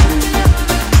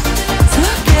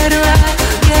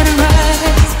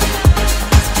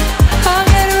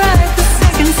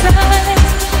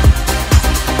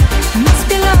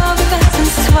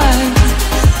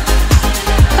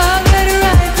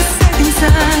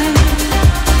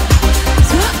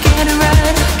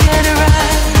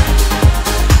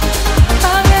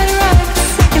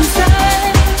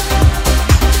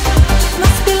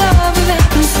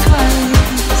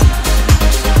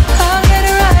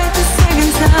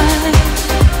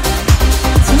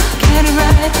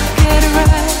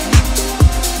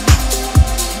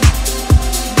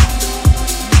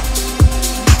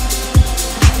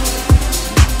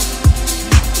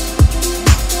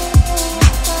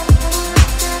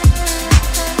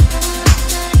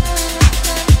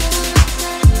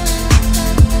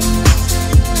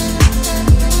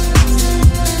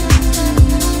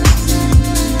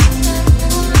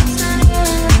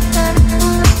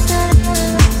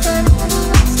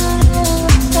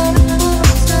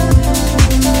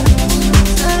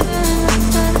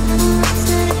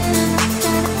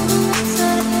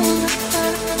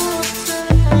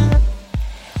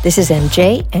This is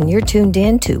MJ, and you're tuned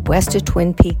in to West of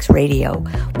Twin Peaks Radio.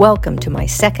 Welcome to my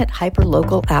second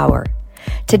hyperlocal hour.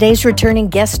 Today's returning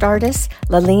guest artists,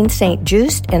 Laline St.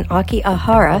 Just and Aki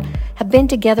Ahara, have been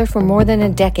together for more than a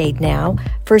decade now,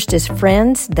 first as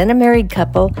friends, then a married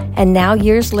couple, and now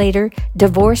years later,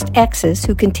 divorced exes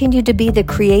who continue to be the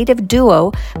creative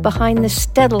duo behind the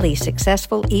steadily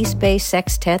successful East Bay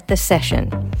sextet, The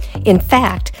Seshen. In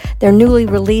fact, their newly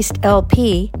released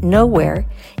LP, Nowhere,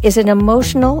 is an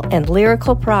emotional and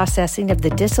lyrical processing of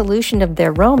the dissolution of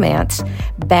their romance,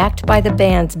 backed by the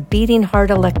band's beating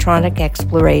heart electronic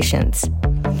explorations.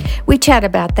 We chat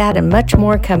about that and much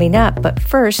more coming up, but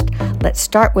first, let's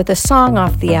start with a song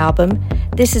off the album.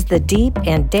 This is the deep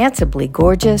and danceably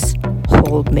gorgeous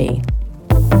Hold Me.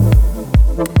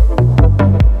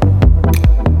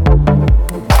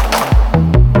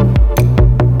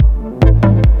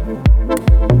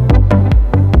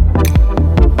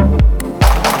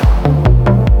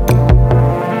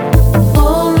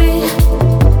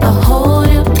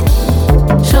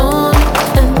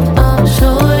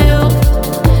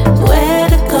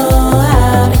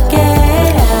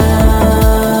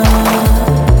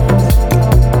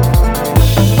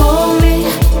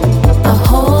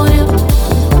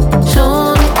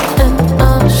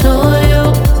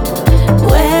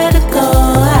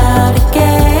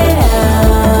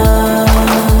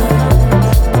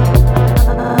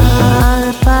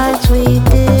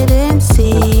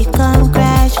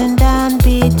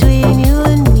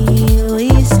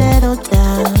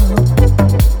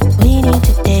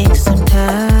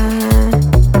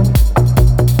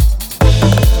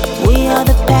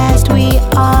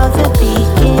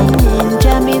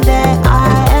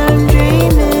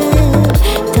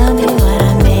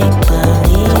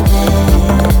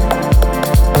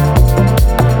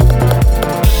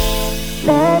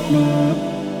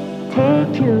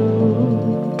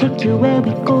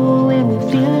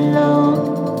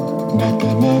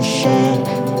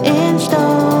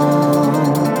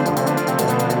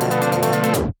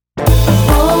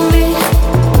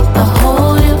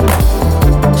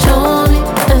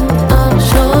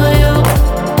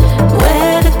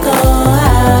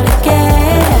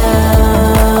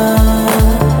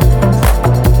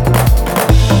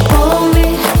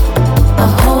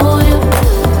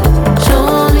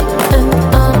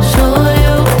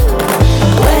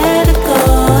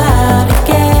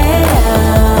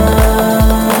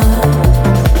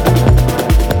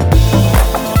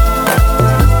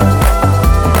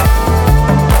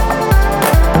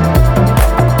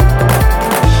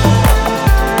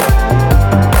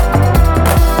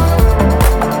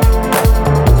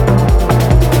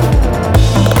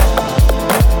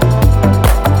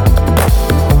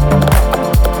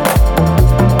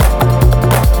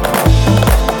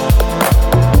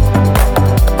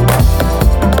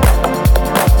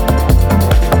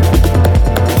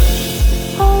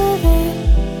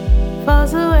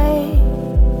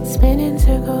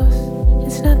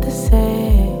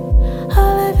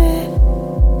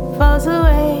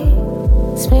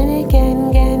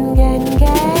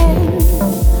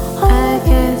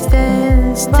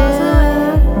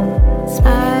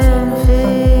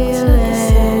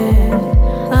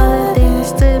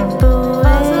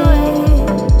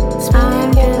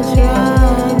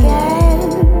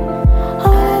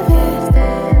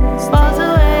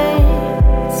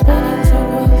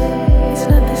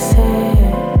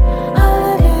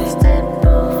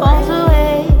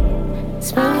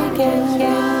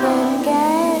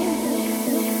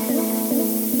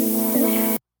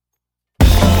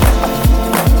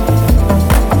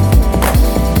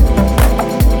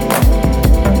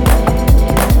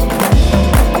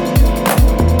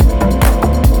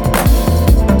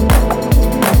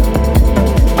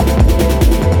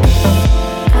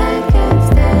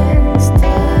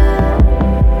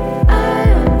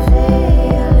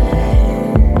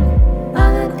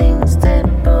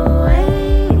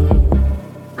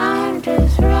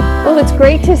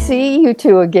 Great to see you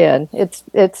two again. It's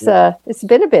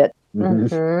been a bit.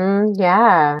 Mm-hmm.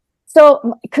 Yeah.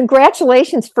 So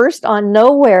congratulations first on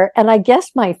Nowhere. And I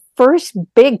guess my first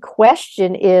big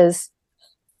question is,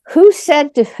 who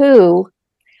said to who?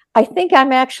 I think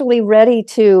I'm actually ready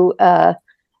to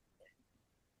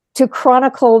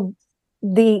chronicle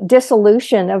the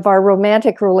dissolution of our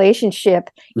romantic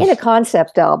relationship in a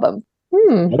concept album. I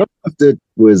don't know if it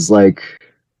was like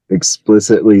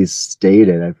explicitly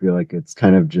stated. I feel like it's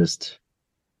kind of just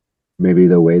maybe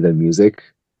the way the music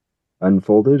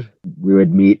unfolded. We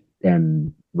would meet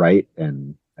and write,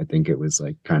 and I think it was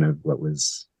like kind of what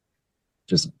was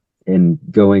just in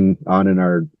going on in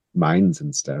our minds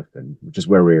and stuff, and just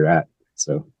where we were at.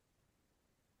 So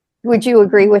Would you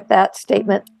agree with that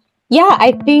statement? Yeah,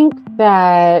 I think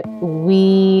that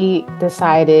we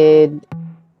decided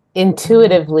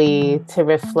intuitively to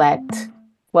reflect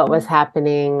what was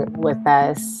happening with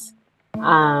us.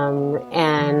 And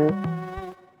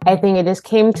I think it just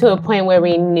came to a point where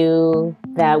we knew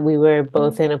that we were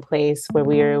both in a place where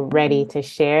we were ready to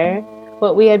share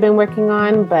what we had been working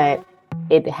on, but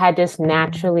it had just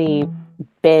naturally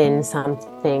been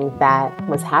something that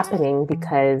was happening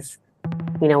because,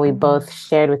 we both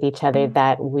shared with each other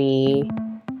that we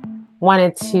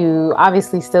wanted to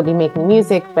obviously still be making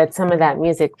music, but some of that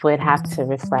music would have to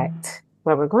reflect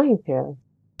what we're going through.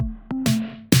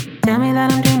 Tell me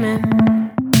that I'm dreaming.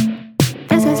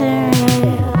 This isn't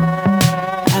real.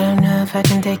 I don't know if I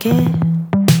can take it.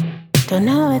 Don't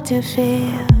know what to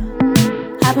feel.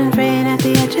 I've been fraying at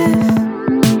the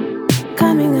edges,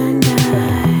 coming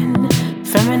undone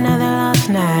from another lost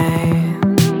night,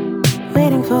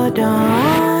 waiting for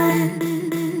dawn.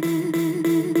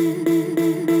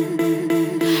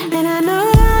 And I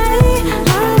know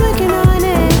I'm working on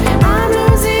it. I'm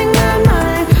losing my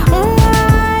mind.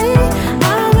 Oh,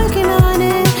 I'm working on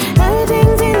it.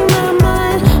 Everything's in my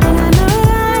mind. And I know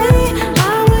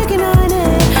I'm working on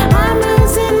it. I'm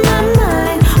losing my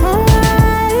mind. Oh,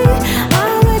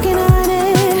 I'm working on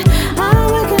it.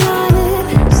 I'm working on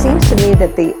it. It seems to me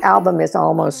that the album is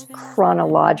almost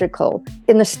chronological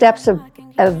in the steps of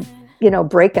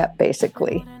breakup,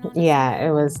 basically. Yeah,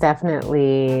 it was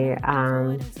definitely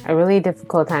a really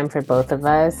difficult time for both of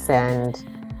us. And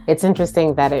it's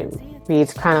interesting that it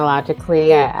reads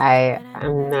chronologically.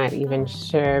 I'm not even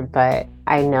sure, but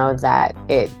I know that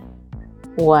it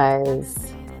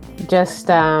was just,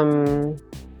 it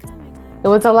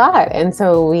was a lot. And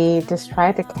so we just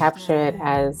tried to capture it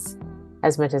as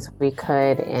much as we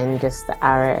could in just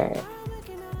our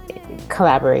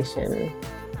collaboration.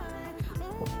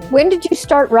 When did you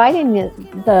start writing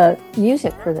the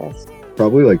music for this?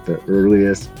 Probably like the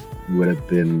earliest would have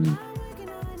been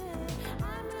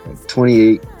like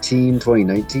 2018,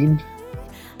 2019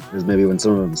 is maybe when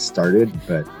some of them started,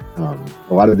 but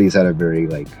a lot of these had a very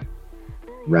like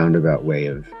roundabout way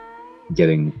of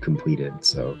getting completed,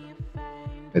 so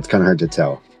it's kind of hard to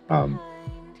tell. And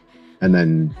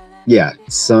then I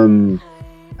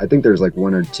think there's like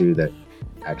one or two that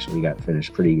actually got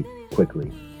finished pretty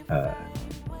quickly.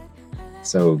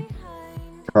 So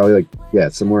probably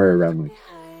somewhere around like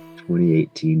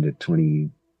 2018 to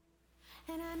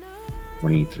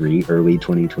 2023, early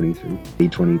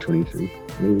 2023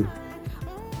 maybe.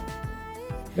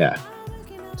 Yeah.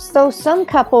 So some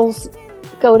couples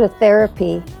go to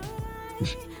therapy.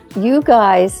 You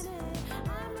guys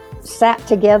sat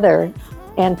together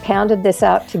and pounded this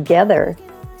out together.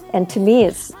 And to me,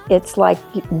 it's like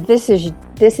this is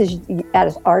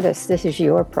as artists, this is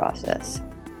your process.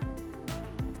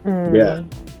 Yeah,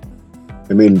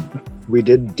 I mean, we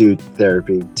did do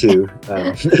therapy too,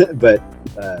 but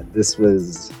this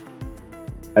was,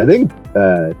 I think,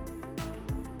 I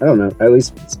don't know. At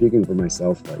least speaking for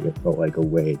myself, like it felt like a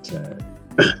way to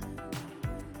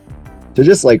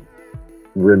just like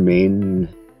remain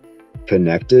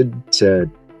connected to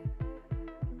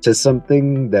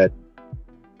something that,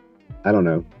 I don't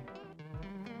know,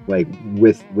 like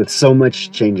with so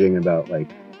much changing about like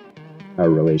our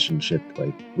relationship,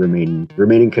 like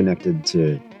remaining connected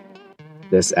to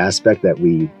this aspect that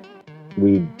we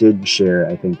did share,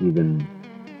 I think, even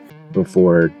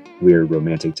before we were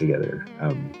romantic together.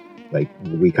 Like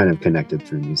we kind of connected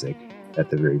through music at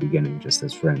the very beginning, just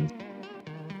as friends.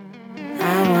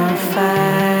 I'm on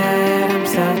fire, I'm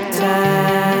so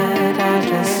tired. I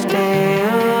just stay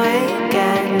awake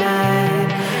at night.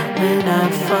 When I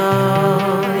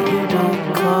fall, you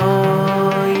don't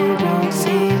call, you don't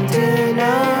seem to know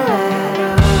at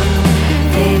all.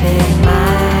 Faded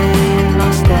mind,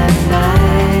 lost at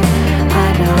night.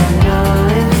 I don't know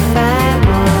if I'm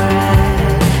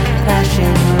alright.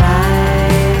 Flashing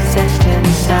lights etched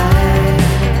inside.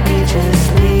 We just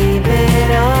leave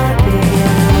it all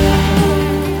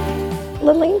behind.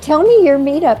 Laline, tell me your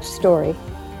meetup story.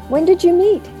 When did you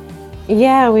meet?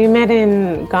 Yeah, we met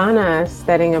in Ghana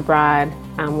studying abroad.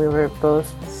 We were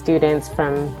both students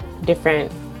from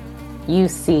different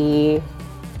UC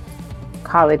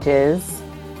colleges,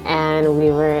 and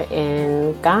we were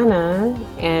in Ghana,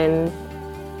 and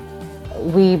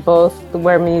we both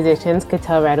were musicians, could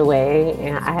tell right away.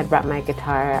 And I had brought my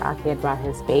guitar, Aki had brought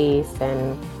his bass,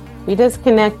 and we just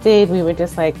connected. We would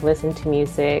just like listen to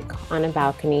music on a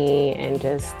balcony and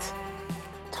just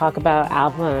talk about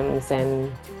albums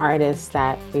and artists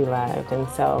that we loved. And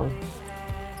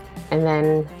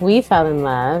then we fell in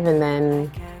love and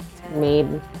then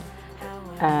made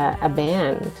a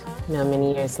band.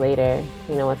 many years later,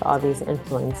 with all these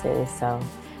influences. So,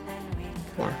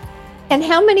 yeah. And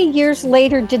how many years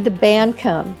later did the band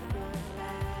come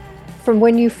from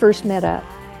when you first met up?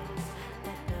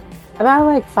 About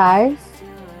like 5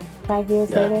 years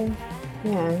later.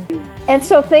 Yeah. And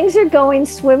so things are going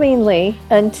swimmingly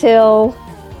until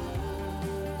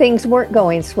things weren't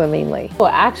going swimmingly.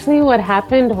 Well, actually, what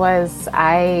happened was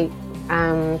I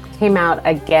came out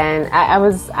again. I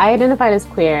identified as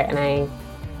queer, and I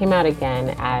came out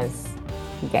again as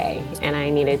gay, and I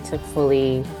needed to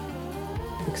fully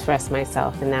express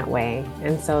myself in that way.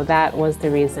 And so that was the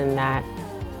reason that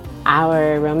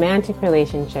our romantic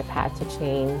relationship had to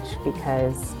change,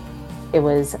 because it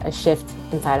was a shift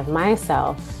inside of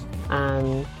myself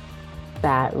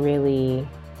that really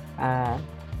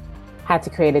had to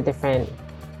create a different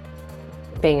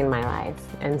thing in my life.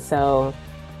 And so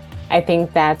I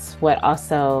think that's what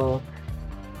also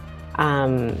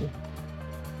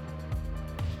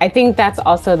I think that's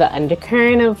also the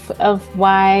undercurrent of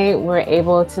why we're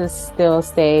able to still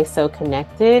stay so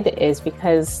connected, is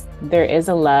because there is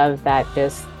a love that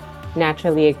just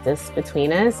naturally exists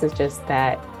between us. It's just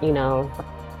that,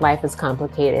 life is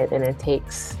complicated and it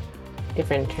takes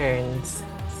different turns.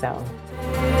 So.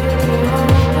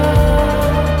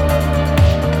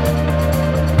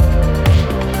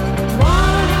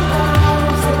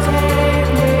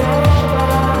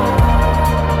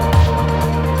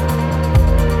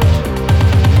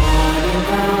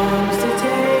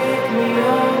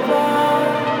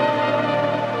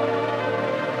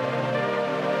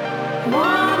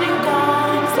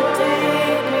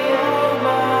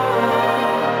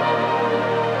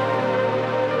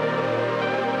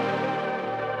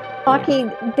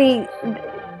 Talking the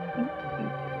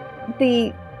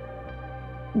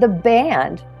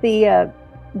band,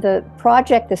 the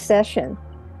project, the Seshen.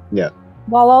 Yeah.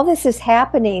 While all this is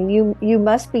happening, you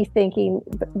must be thinking,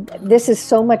 this is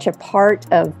so much a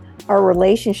part of our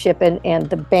relationship, and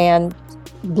the band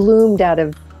bloomed out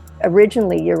of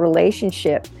originally your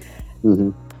relationship.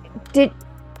 Mm-hmm.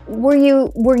 Were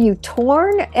you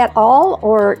torn at all,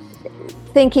 or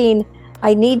thinking,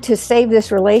 I need to save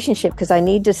this relationship because I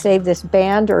need to save this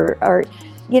band, or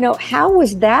how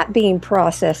was that being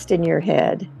processed in your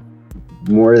head?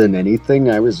 More than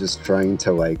anything, I was just trying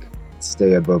to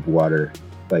stay above water,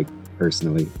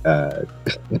 personally, and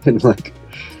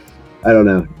I don't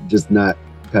know, just not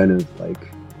kind of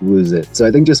lose it. So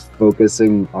I think just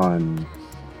focusing on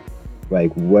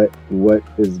what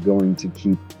is going to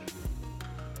keep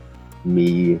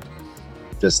me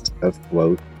just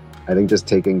afloat. I think just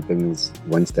taking things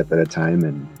one step at a time,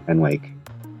 and I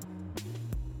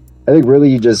think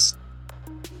really just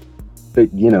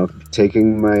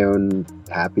taking my own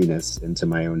happiness into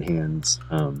my own hands,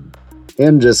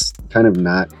 and just kind of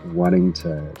not wanting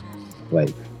to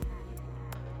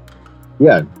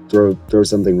throw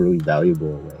something really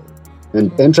valuable away,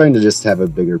 and trying to just have a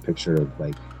bigger picture of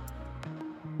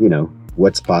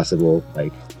what's possible.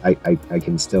 I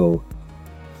can still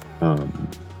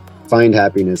find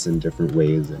happiness in different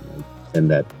ways,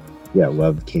 and that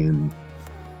love can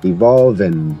evolve,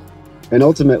 and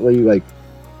ultimately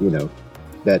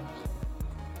that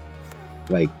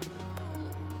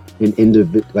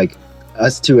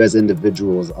us two as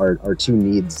individuals, our two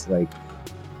needs,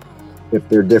 if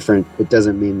they're different, it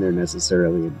doesn't mean they're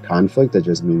necessarily in conflict. It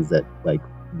just means that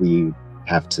we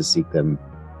have to seek them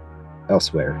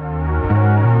elsewhere.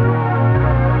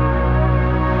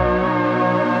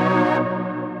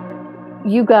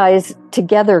 You guys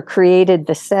together created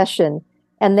the Seshen,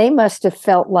 and they must have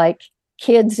felt like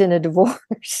kids in a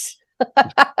divorce.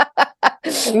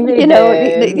 What's going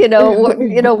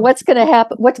to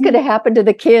happen? What's going to happen to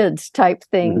the kids? Type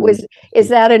thing. Mm-hmm. Is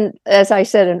that as I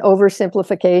said, an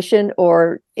oversimplification,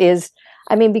 or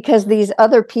because these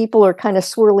other people are kind of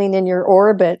swirling in your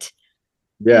orbit?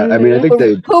 Yeah, I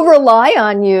think who rely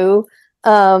on you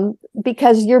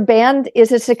because your band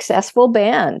is a successful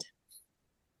band.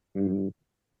 Mm-hmm.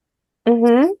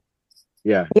 Mm-hmm.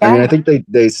 Yeah. I think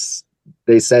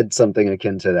they said something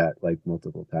akin to that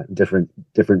multiple times.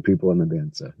 Different people in the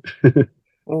band. So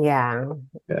yeah.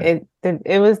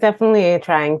 It was definitely a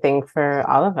trying thing for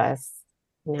all of us.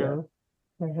 Yeah.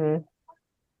 Mm-hmm.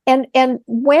 And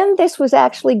when this was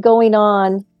actually going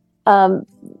on,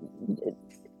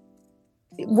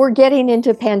 we're getting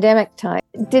into pandemic time.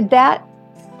 Did that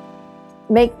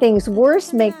make things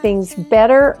worse, make things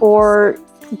better, or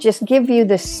just give you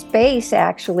the space,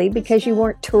 actually, because you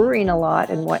weren't touring a lot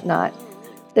and whatnot,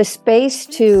 the space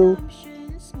to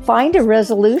find a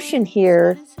resolution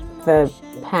here the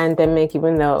pandemic,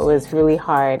 even though it was really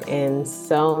hard in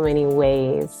so many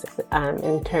ways,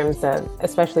 in terms of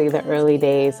especially the early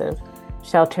days of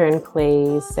shelter in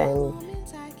place and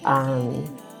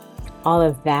all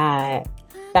of that,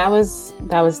 that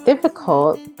was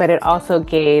difficult, but it also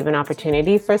gave an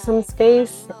opportunity for some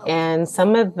space. And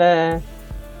some of the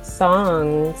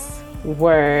songs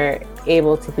were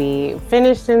able to be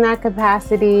finished in that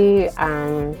capacity.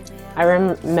 I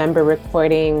remember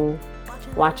recording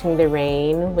Watching the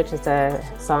Rain, which is a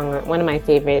song, one of my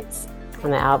favorites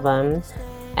on the album,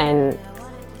 and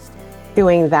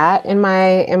doing that in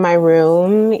my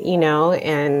room, you know,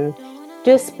 and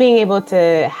just being able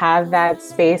to have that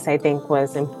space, I think,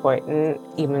 was important,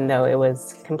 even though it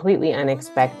was completely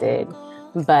unexpected.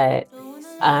 But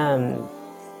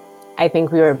I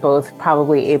think we were both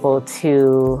probably able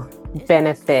to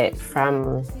benefit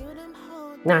from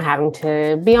not having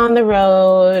to be on the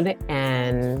road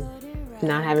and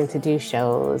not having to do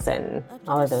shows and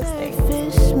all of those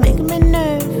things. Making me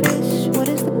nervous. What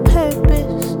is the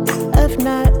purpose of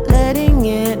not letting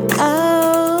it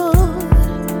out?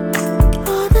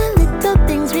 All the little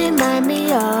things remind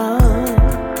me of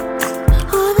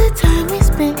all the time we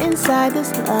spent inside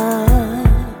this love.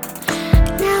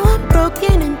 Now I'm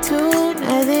broken into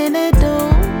nothing to do,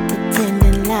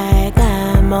 pretending like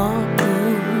I'm all new.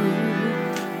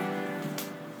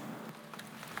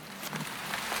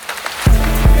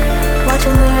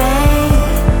 Watching the rain,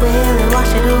 will it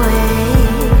wash it away?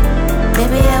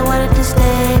 Maybe I wanted to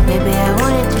stay, maybe I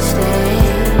wanted to stay.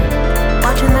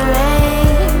 Watching the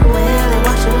rain, will it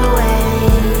wash it away?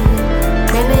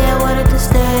 Maybe I wanted to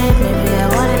stay, maybe I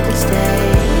wanted to stay.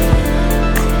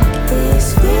 This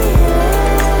feeling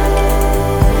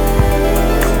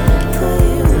for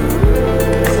you.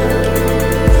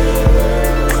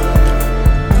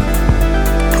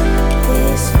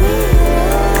 This feeling.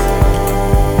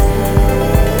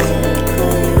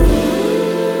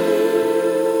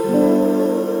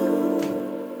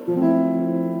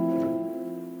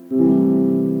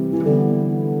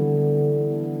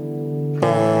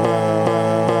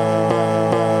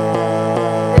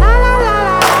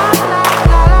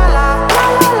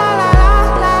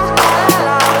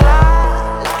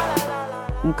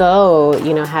 Go,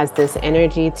 you know, has this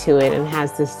energy to it and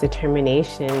has this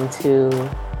determination to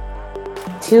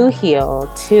heal,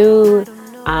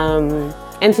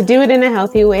 and to do it in a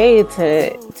healthy way,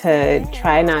 to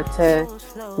try not to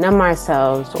numb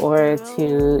ourselves or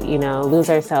to, you know, lose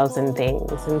ourselves in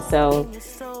things. And so,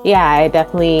 yeah, I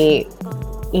definitely,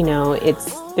 you know,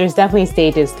 there's definitely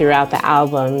stages throughout the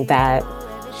album that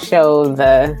show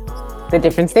the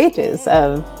different stages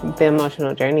of the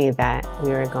emotional journey that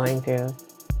we were going through.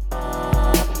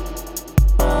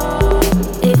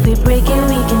 If we break it,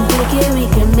 we can take it, we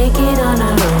can make it on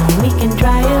our own. We can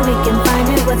try it, we can find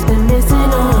it, what's been missing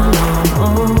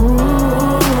all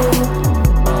along.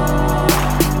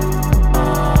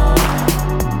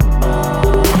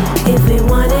 If we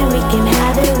want it, we can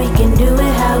have it, we can do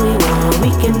it how we want. We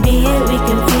can be it, we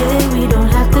can feel it, we don't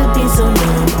have to be so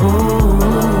numb.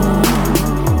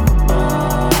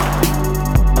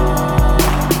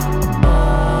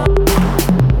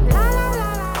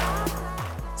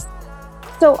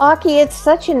 So, Aki, it's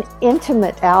such an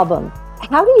intimate album.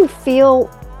 How do you feel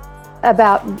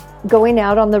about going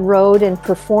out on the road and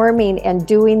performing and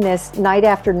doing this night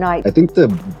after night? I think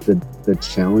the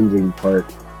challenging part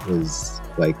is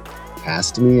like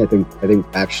past me. I think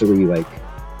actually like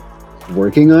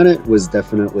working on it was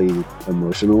definitely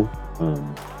emotional.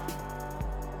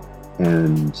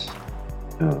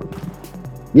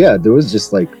 Yeah, there was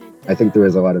just like, I think there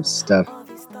was a lot of stuff.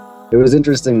 It was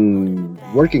interesting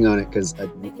working on it because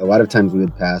a lot of times we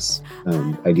would pass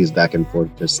ideas back and forth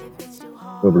just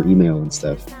over email and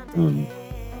stuff.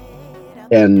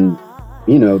 And,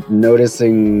 you know,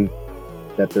 noticing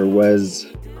that there was,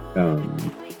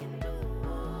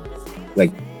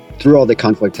 like, through all the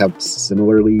conflict, how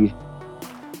similarly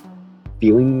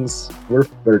feelings were,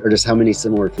 or just how many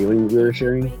similar feelings we were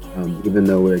sharing, even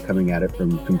though we were coming at it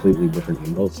from completely different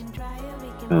angles.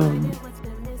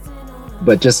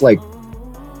 But just like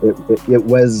it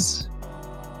was,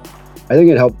 I think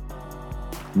it helped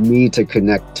me to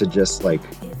connect to just like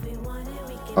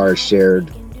our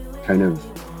shared kind of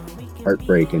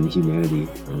heartbreak and humanity.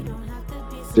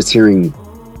 Just hearing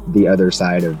the other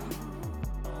side of,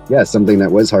 yeah, something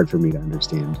that was hard for me to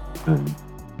understand.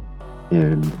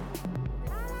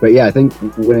 But yeah, I think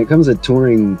when it comes to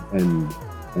touring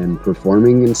and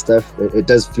performing and stuff, it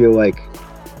does feel like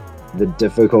the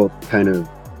difficult kind of,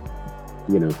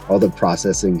 you know, all the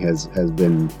processing has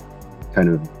been kind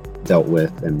of dealt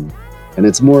with, and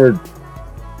it's more,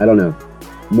 I don't know,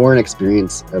 more an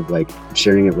experience of like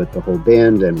sharing it with the whole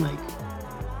band and like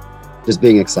just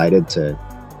being excited to,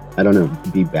 I don't know,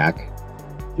 be back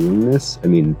doing this. I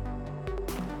mean,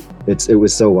 it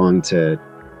was so long to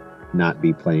not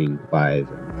be playing live.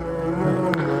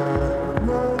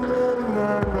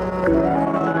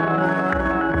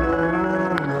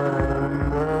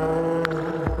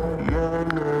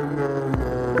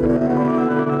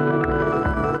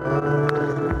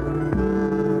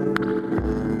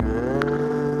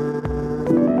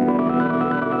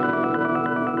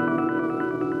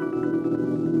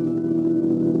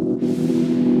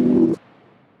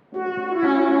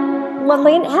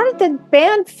 Laleen, how did the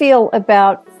band feel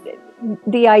about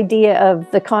the idea of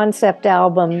the concept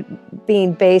album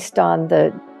being based on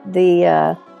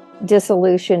the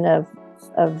dissolution of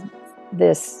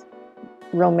this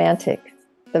romantic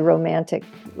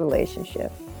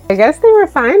relationship? I guess they were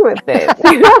fine with it.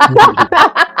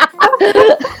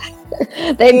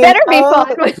 They better be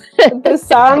fine with it. The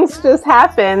songs just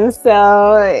happen.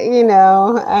 So,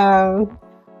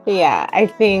 yeah, I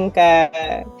think,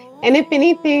 and if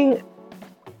anything,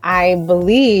 I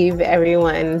believe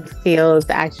everyone feels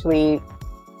actually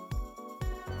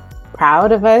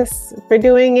proud of us for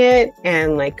doing it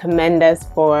and like commend us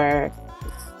for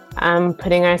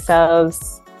putting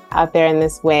ourselves out there in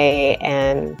this way.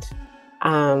 And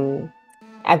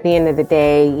at the end of the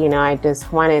day, I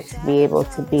just want it to be able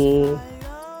to be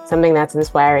something that's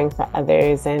inspiring for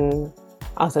others and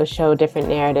also show different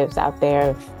narratives out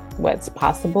there of what's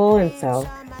possible. And so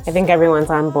I think everyone's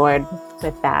on board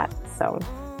with that. So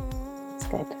it's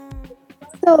good.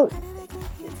 So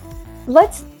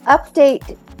let's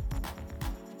update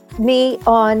me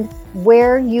on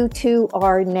where you two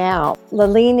are now.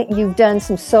 Laleen, you've done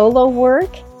some solo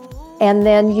work, and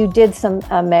then you did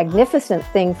a magnificent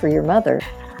thing for your mother.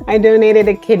 I donated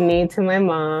a kidney to my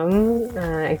mom.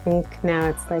 I think now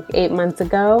it's like 8 months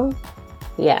ago.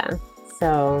 Yeah,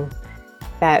 so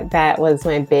that was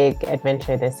my big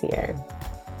adventure this year.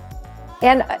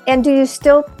 And do you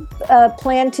still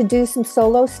plan to do some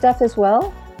solo stuff as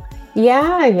well?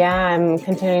 Yeah, I'm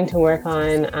continuing to work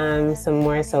on some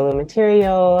more solo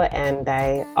material, and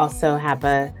I also have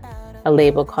a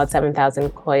label called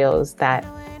 7,000 Coils that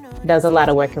does a lot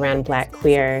of work around Black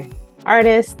queer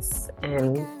artists,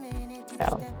 and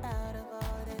so.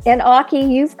 And Aki,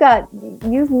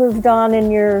 you've moved on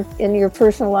in your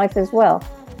personal life as well.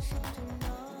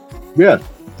 Yeah.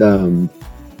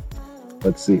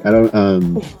 Let's see. I don't.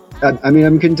 I mean,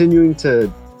 I'm continuing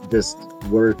to just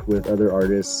work with other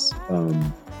artists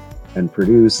and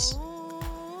produce.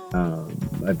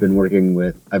 I've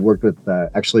worked with.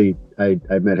 Actually, I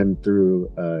met him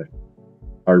through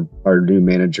our new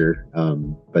manager.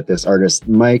 But this artist,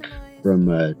 Mike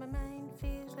from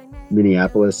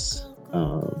Minneapolis,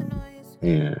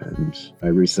 and I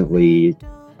recently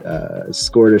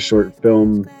scored a short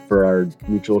film for our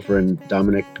mutual friend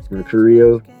Dominic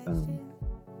Mercurio.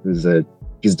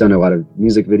 He's done a lot of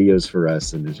music videos for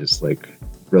us and is just like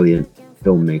brilliant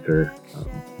filmmaker.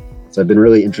 So I've been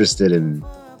really interested in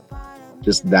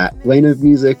just that lane of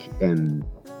music and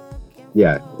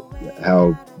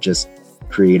how just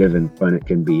creative and fun it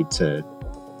can be to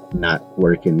not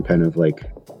work in kind of like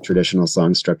traditional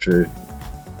song structure.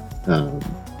 And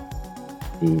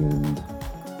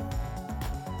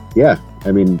yeah,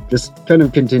 I mean, just kind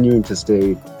of continuing to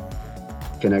stay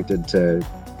connected to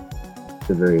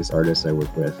the various artists I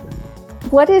work with.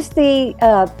 What is the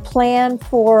plan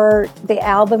for the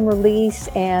album release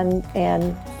and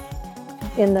in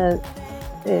the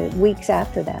weeks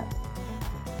after that?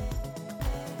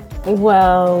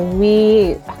 Well,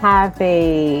 we have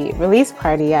a release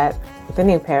party at the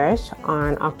New Parish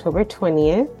on October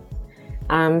 20th.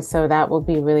 So that will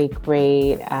be really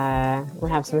great. We'll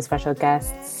have some special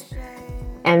guests.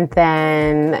 And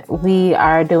then we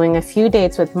are doing a few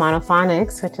dates with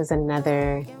Monophonics, which is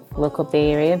another local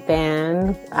Bay Area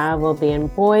band. We'll be in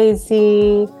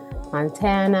Boise,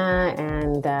 Montana,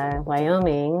 and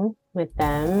Wyoming with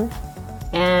them.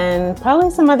 And probably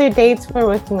some other dates we're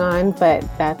working on, but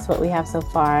that's what we have so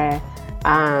far.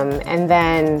 And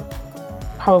then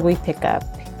probably pick up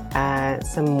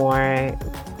some more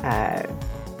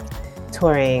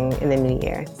touring in the new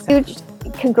year. So. Huge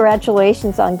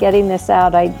congratulations on getting this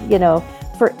out.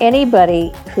 For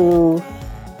anybody who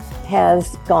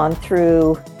has gone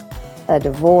through a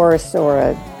divorce or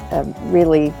a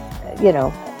really,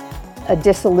 a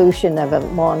dissolution of a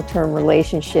long-term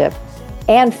relationship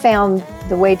and found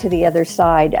the way to the other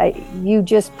side, you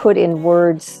just put in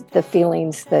words the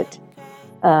feelings that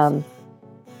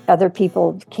other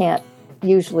people can't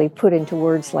usually put into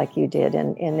words like you did.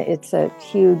 And it's a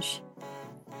huge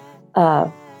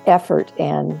effort,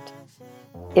 and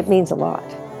it means a lot.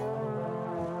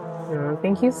 Oh,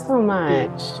 thank you so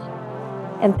much.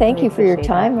 And thank you for your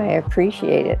time. I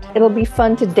appreciate it. It'll be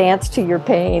fun to dance to your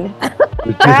pain.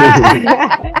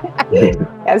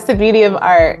 That's the beauty of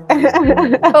art.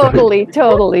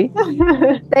 Totally.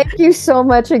 Thank you so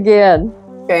much again.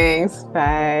 Thanks.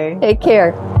 Bye. Take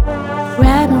care.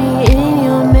 Wrap me in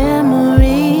your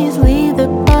memories. Leave the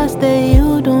parts that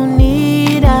you don't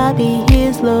need. I'll be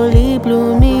here slowly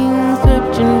blooming,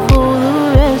 searching for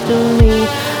the rest of me.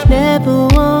 Never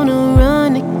wanna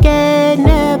run again.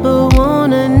 Never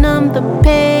wanna numb the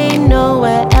pain.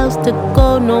 Nowhere else to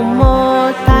go, no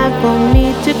more time for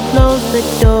me to close the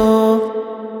door.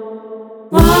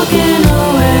 Walking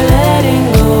away,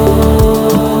 letting go.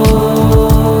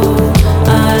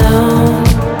 Alone,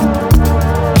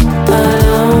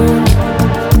 alone.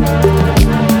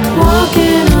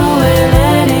 Walking away,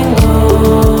 letting go.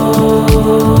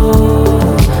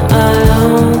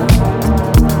 Alone,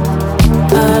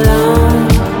 alone.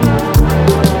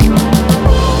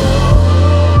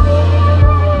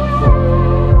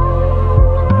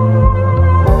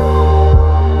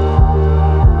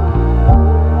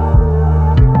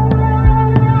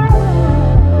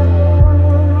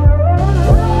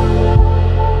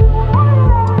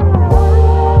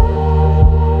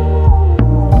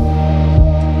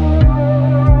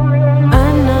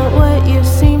 I'm not what you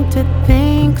seem to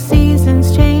think.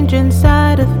 Seasons change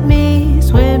inside of me.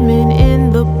 Swimming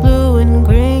in the blue and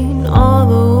green, all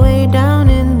the way down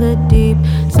in the deep.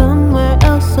 Somewhere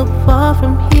else so far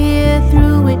from here.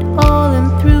 Through it all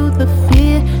and through the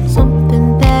fear.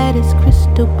 Something that is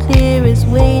crystal clear is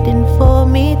waiting for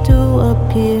me to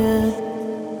appear.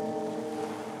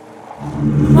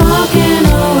 Walking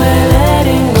away,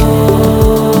 letting go.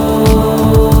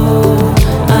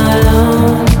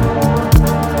 Alone,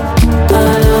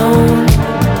 alone.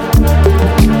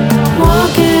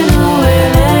 Walking away,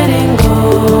 letting go.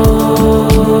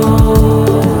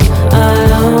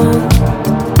 Alone,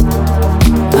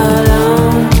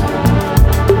 alone.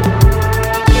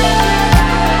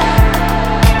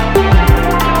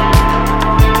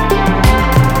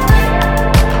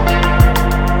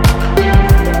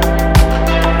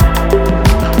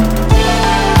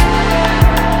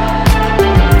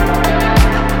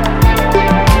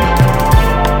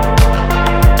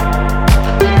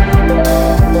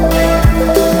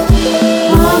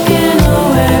 Walking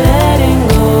away, letting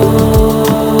go.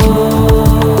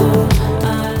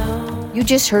 You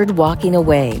just heard Walking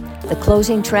Away, the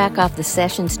closing track off the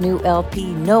Seshen's new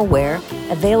LP, Nowhere,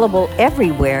 available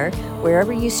everywhere,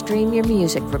 wherever you stream your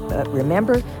music.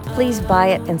 Remember, please buy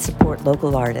it and support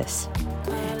local artists.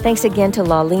 Thanks again to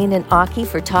Laleen and Aki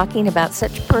for talking about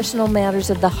such personal matters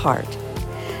of the heart.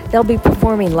 They'll be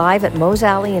performing live at Moe's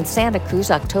Alley in Santa Cruz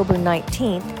October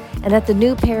 19th and at the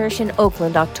New Parish in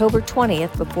Oakland October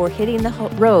 20th before hitting the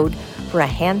road for a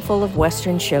handful of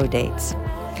Western show dates.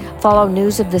 Follow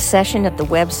news of the Seshen at the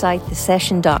website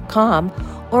theseshen.com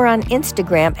or on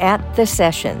Instagram at The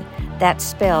Seshen. That's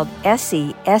spelled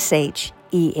SESHEN.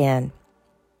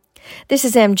 This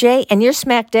is MJ, and you're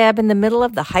smack dab in the middle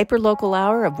of the hyperlocal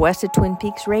hour of West of Twin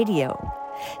Peaks Radio.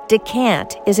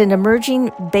 Decant is an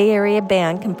emerging Bay Area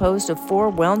band composed of 4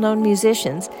 well-known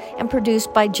musicians and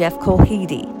produced by Jeff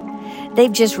Colheedy.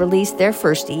 They've just released their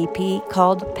first EP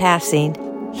called Passing.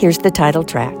 Here's the title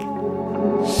track.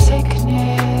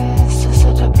 Sickness, is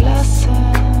it a blessing?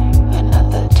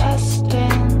 Another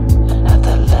testing,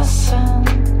 another lesson.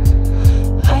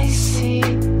 I see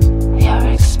your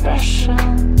expression.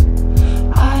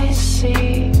 I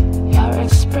see your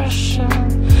expression.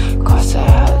 Cause it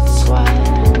hurts when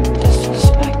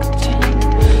disrespecting.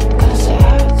 Cause it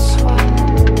hurts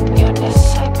when you're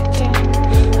dissecting.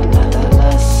 Another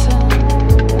lesson,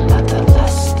 another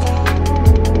lesson,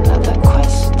 another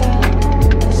question.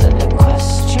 Is it a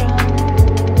question?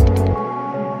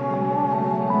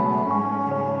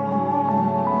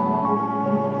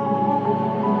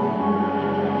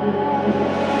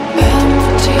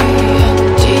 Empty,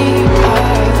 empty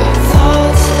are the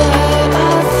thoughts that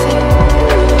I think.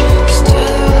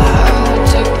 Still hard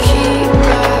to keep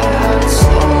my heart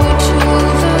slow to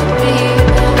the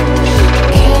beating.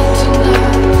 Can't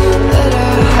deny that I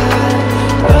hide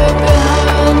right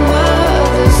behind my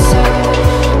other side.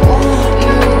 Want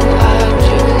you, I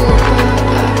do,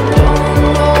 but I don't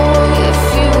know if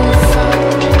you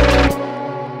find.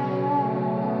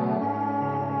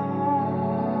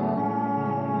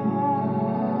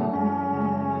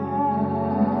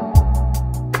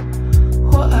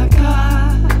 What I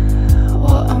got,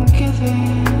 what I'm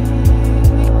giving.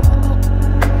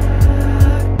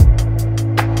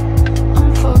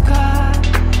 I'm forgot,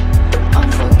 I'm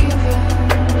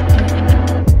forgiven.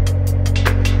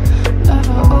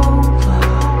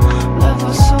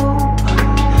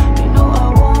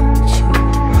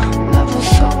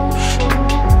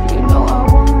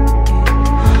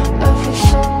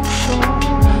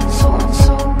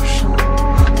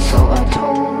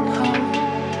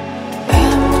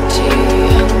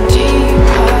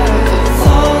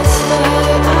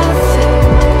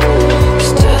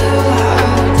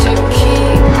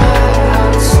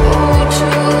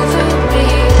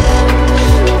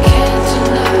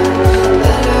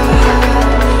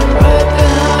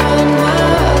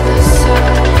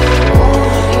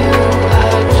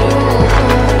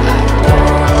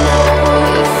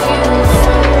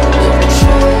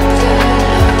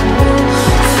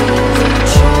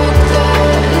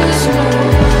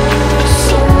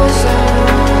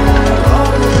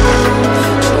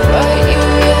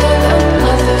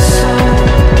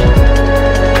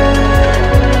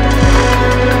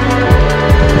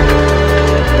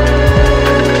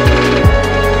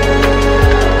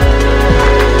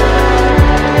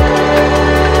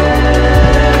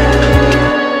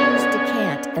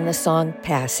 song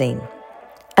Passing.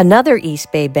 Another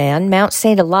East Bay band, Mount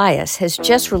St. Elias, has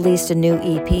just released a new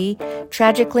EP,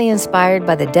 tragically inspired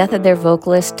by the death of their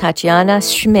vocalist Tatiana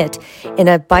Schmidt in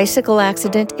a bicycle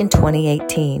accident in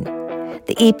 2018.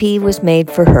 The EP was made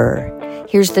for her.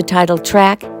 Here's the title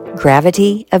track,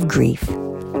 Gravity of Grief.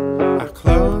 I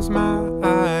close my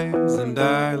eyes and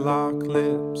I lock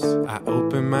lips. I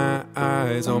open my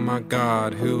eyes, oh my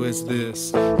God, who is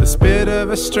this? The spit of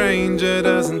a stranger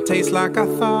doesn't taste like I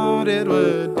thought it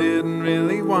would. Didn't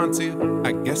really want to,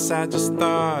 I guess I just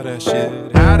thought I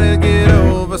should. How to get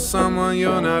over someone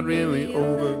you're not really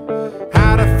over.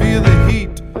 How to feel the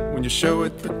heat when you show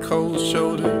it the cold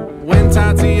shoulder. When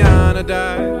Tatiana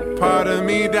died, part of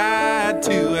me died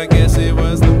too. I guess it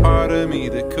was the part of me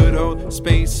that could hold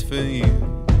space for you.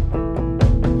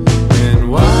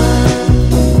 And one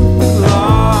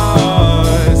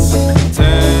loss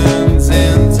turns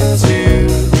into two.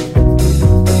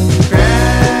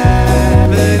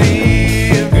 Gravity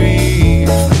of grief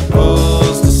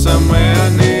pulls to somewhere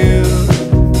new.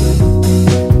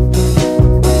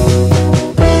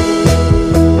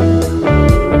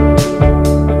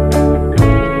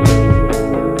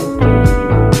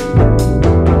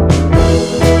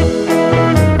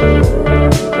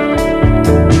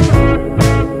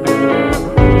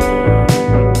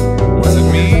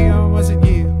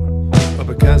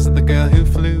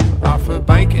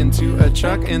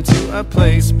 Truck into a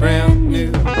place brand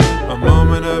new. A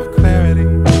moment of clarity,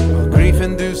 or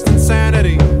grief-induced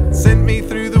insanity sent me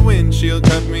through the windshield,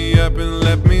 cut me up and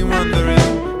left me wondering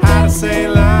how to say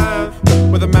love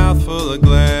with a mouthful of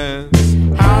glass.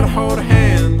 How to hold a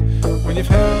hand when you've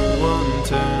held one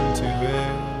turn to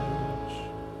ash.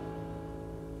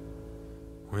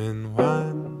 When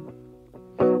one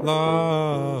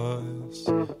loss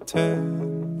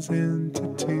turns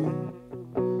into two.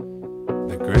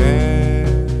 The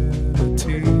gravity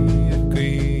of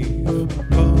grief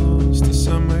pulls to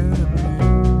somewhere new.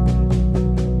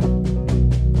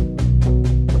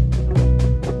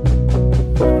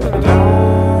 And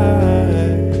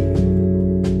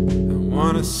I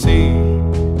wanna see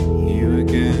you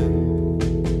again,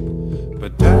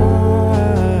 but does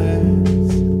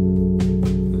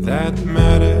that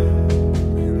matter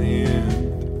in the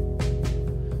end?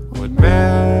 What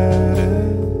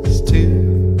matters to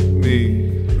me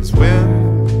is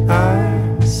when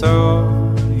I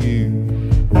saw you,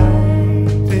 I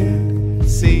did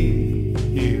see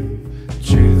you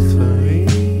truthfully,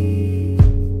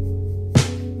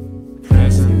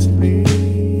 presently,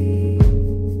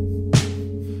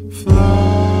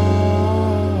 flawed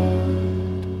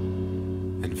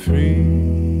and free.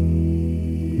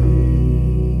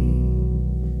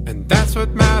 And that's what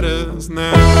matters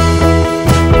now.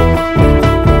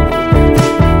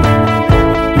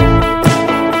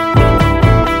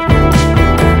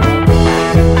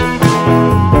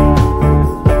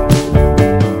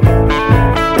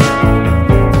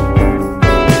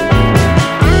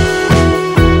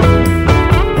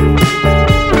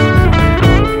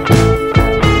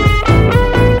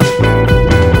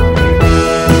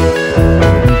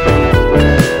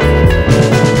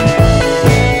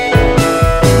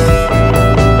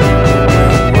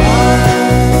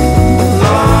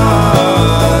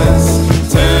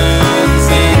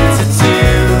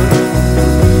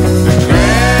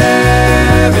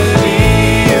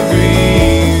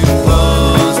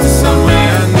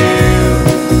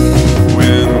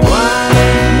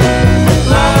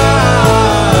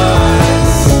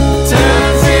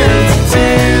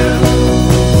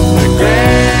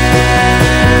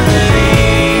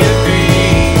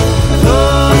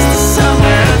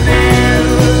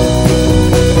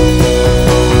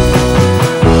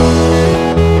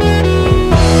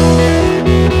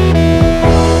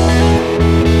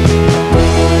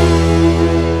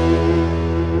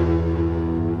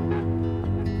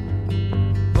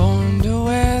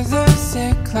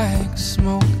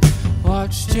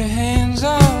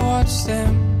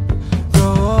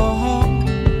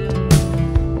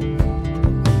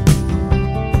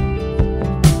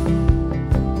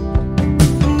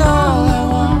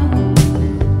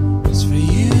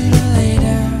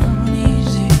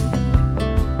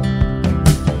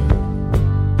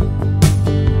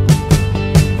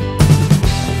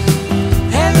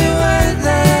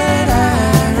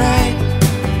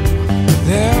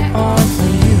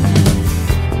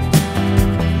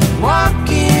 Walk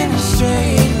in a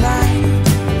straight line.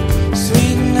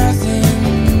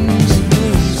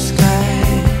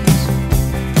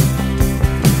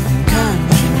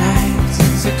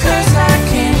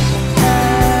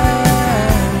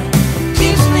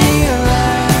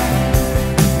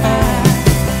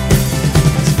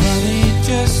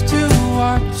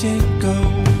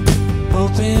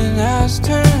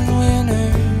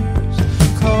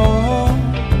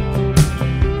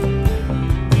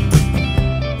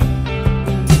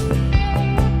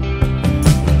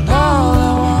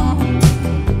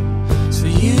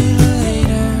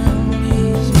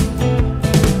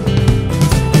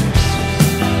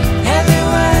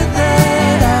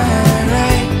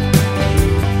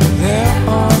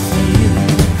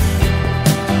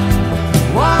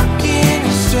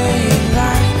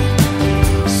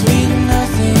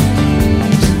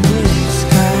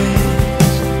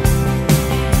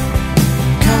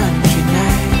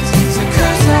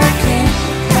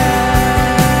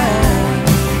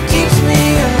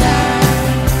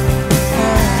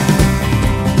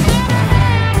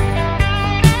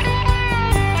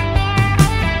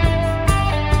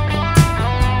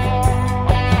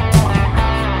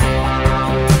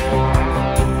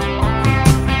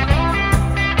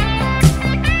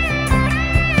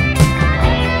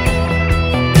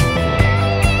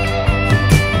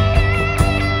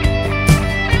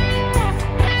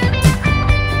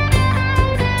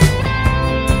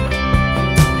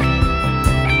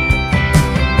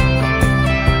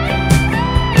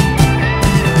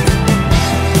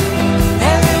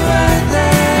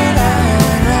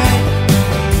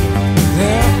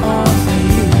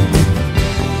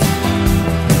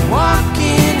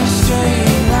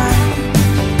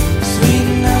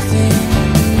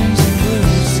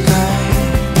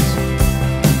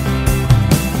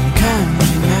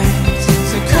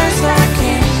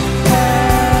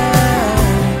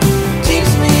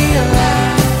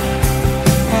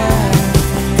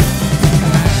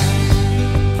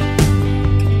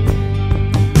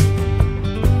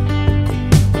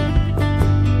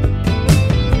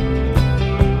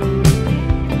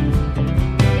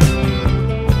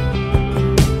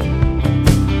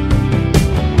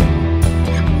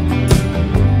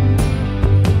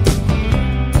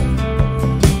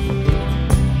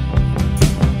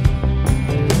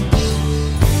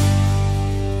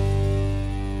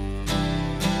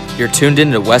 You're tuned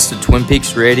in to West of Twin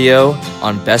Peaks Radio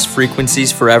on Best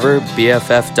Frequencies Forever,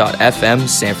 BFF.FM,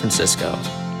 San Francisco. Put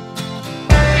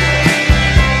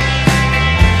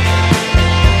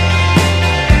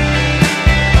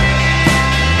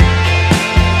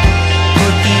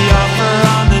the offer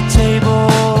on the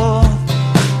table,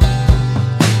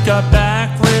 got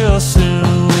back real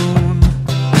soon.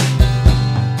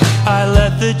 I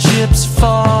let the chips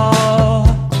fall,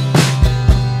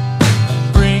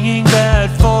 bringing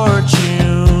bad fortune.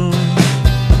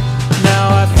 Now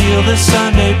I feel the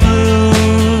Sunday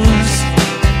blues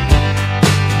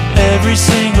every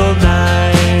single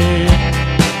night.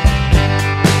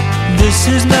 This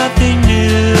is nothing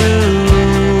new,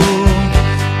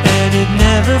 and it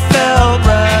never felt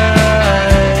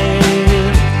right.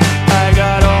 I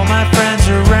got all my friends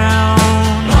around,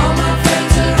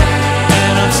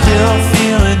 and I'm still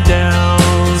feeling down.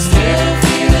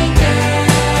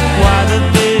 Why the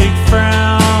big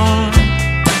frown?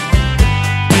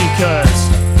 Because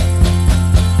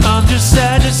I'm just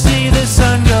sad to see the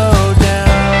sun go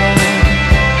down.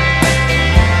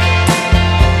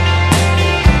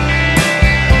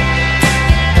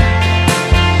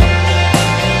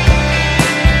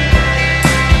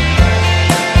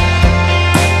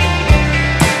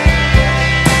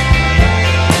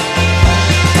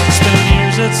 Spent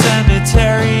years at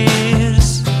cemeteries,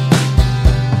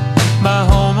 my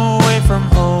home away from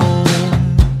home,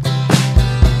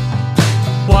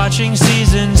 watching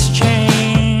seasons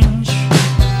change,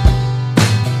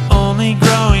 only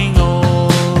growing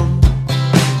old.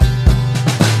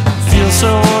 Feel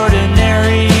so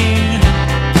ordinary,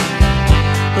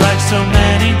 like so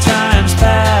many times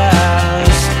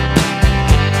past.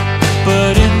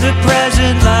 But in the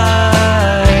present life,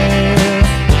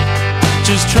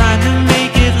 just trying to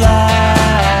make it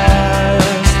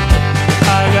last.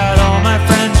 I got all my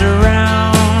friends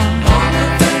around,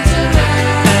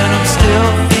 and I'm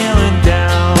still feeling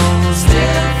down.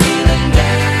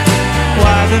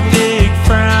 Why the big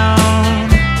frown?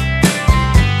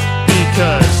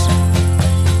 Because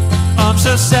I'm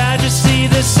so sad to see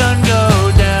the sun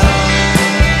go down.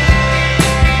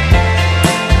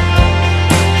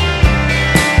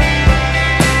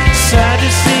 Sad to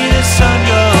see the sun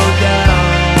go down.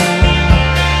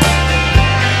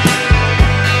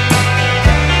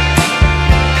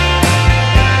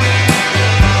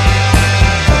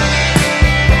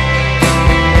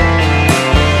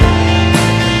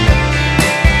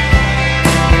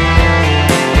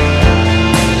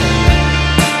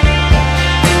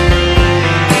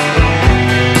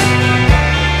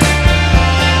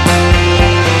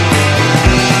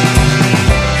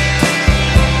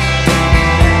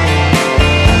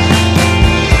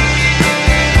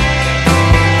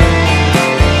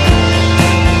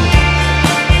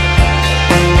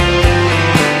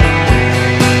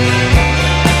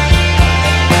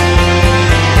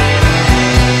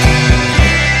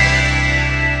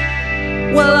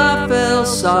 Well, I fell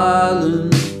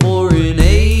silent for an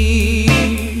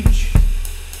age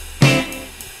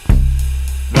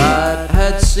that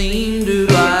had seemed to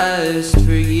last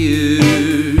for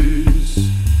years.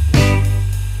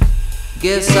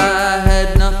 Guess I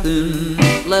had nothing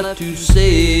left to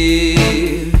say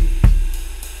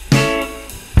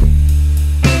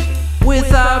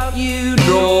without you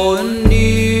drawing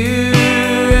near,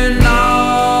 and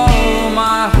now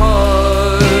my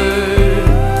heart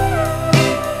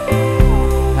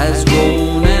has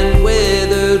grown and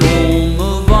withered on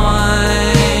the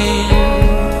vine.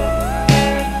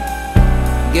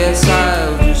 Guess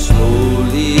I'll just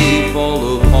slowly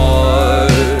fall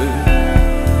apart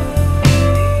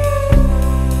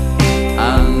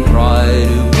and try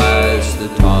to pass the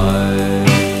time.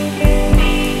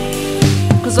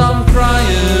 'Cause I'm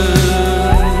crying,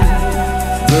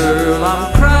 girl, I'm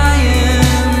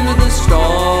crying to the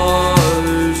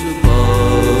stars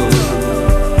above.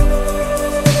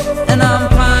 And I'm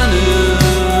pining,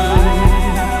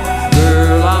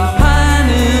 girl, I'm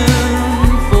pining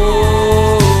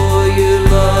for your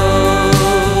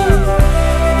love.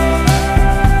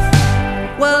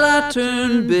 Well, I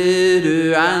turned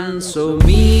bitter and so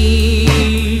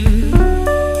mean,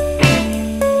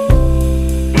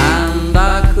 and I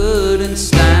couldn't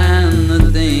stand the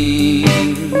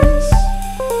things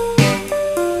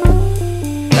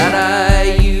that I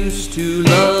used to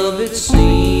love, it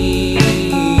seems.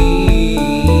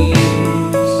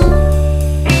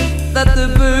 That the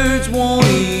birds won't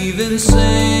even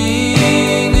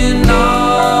sing, and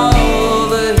all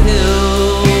the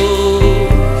hills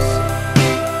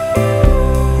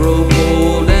grow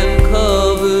cold and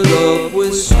covered up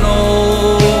with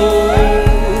snow.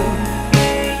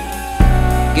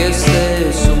 Guess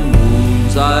there's some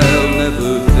wounds I'll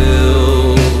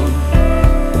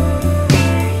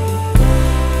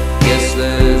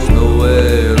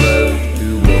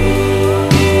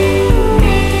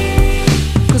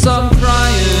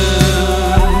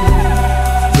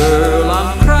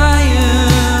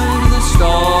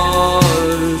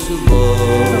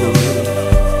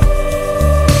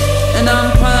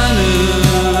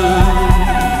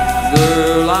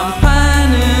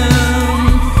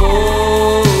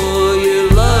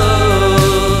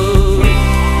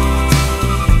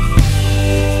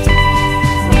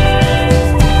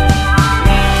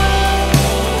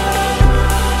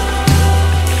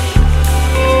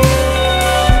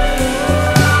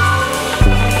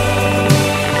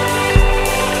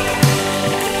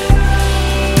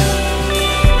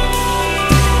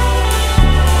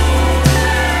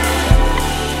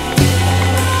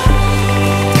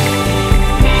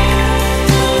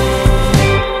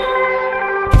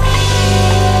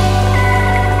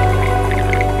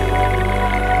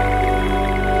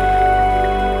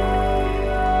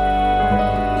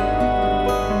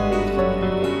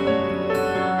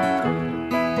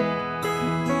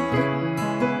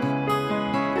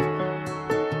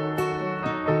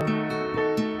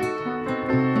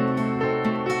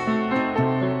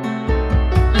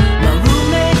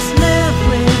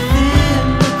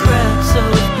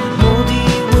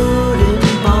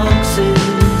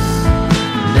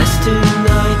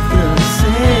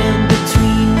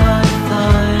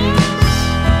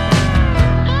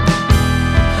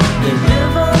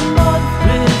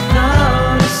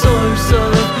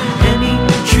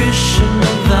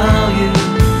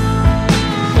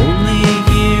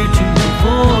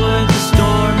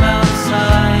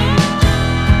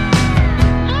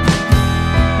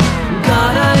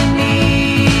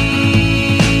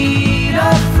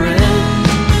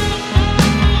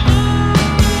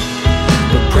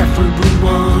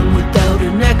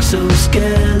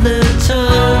exoskeleton.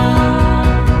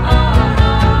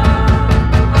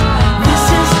 This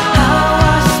is how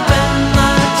I spend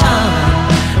my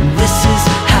time. This is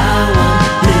how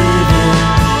I'm living.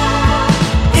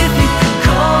 If you could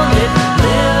call it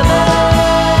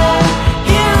living,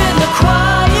 here in the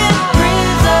quiet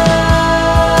prison.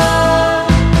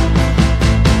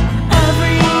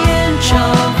 Every inch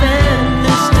of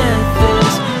endless death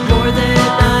is more than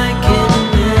I can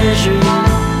measure.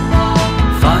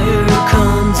 Fire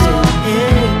comes in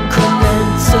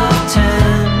increments of 10.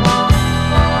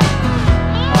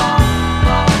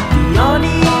 The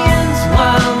audience,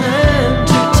 while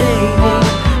entertaining,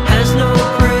 has no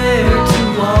prayer to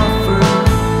offer.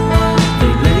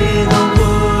 They lay the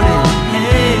wood and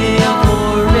hay of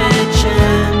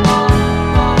origin.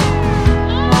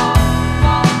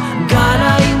 God,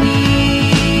 I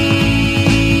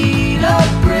need a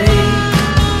break,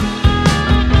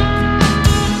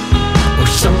 or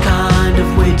some kind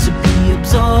of way to be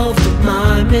absolved of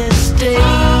my mistakes.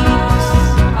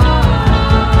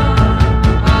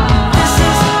 This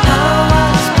is how I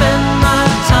spend my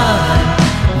time.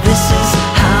 This is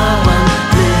how I'm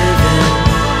living.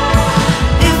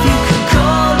 If you could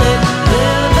call it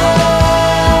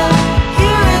living,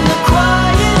 here in the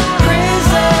quiet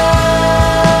prison.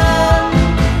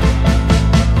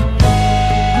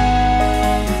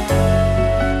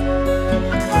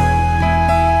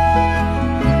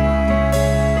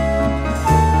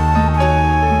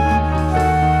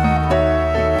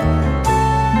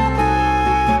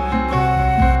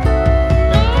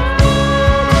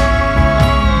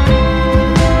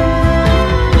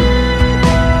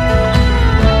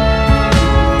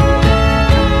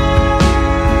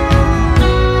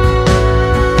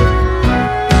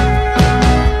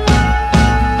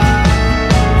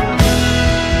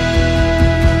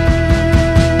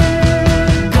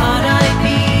 God, I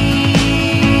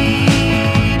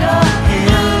need a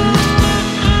hand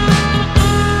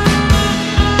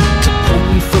to pull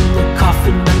me from the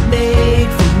coffin I made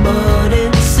from mud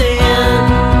and sand.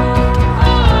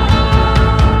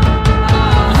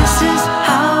 This is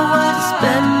how I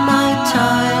spend my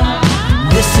time.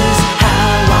 This is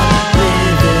how I'm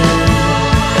living.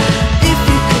 If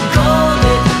you could call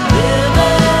it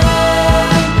living,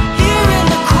 here in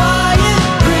the quiet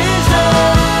prison.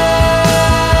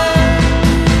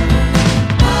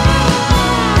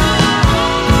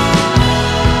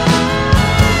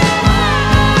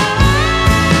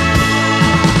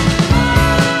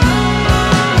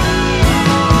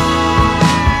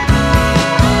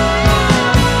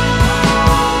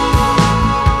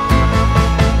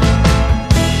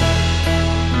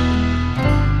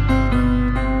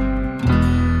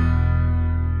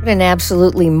 What an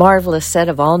absolutely marvelous set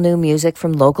of all new music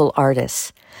from local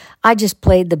artists. I just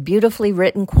played the beautifully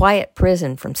written Quiet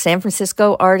Prison from San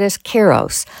Francisco artist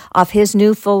Keros off his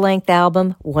new full-length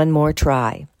album, One More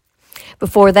Try.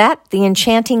 Before that, the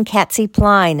enchanting Patsy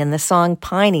Pline and the song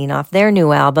Pining off their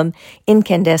new album,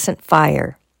 Incandescent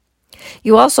Fire.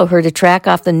 You also heard a track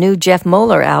off the new Jeff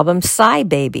Moeller album, Sigh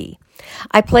Baby.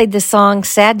 I played the song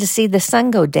Sad to See the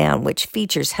Sun Go Down, which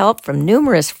features help from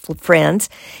numerous friends,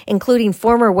 including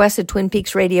former West of Twin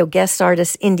Peaks radio guest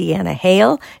artists Indiana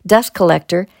Hale, Dust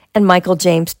Collector, and Michael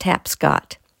James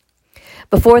Tapscott.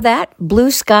 Before that,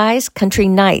 Blue Skies, Country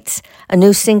Nights, a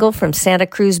new single from Santa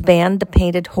Cruz band The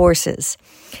Painted Horses.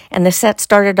 And the set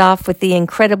started off with the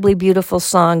incredibly beautiful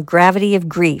song Gravity of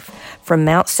Grief from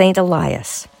Mount St.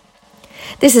 Elias.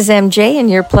 This is MJ,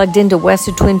 and you're plugged into West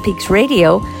of Twin Peaks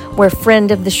Radio, where friend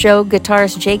of the show,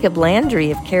 guitarist Jacob Landry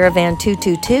of Caravan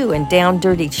 222 and Down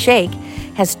Dirty Shake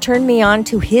has turned me on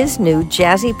to his new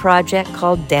jazzy project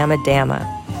called Dama Dama.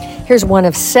 Here's one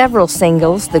of several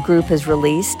singles the group has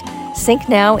released. Sink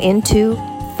now into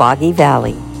Foggy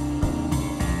Valley.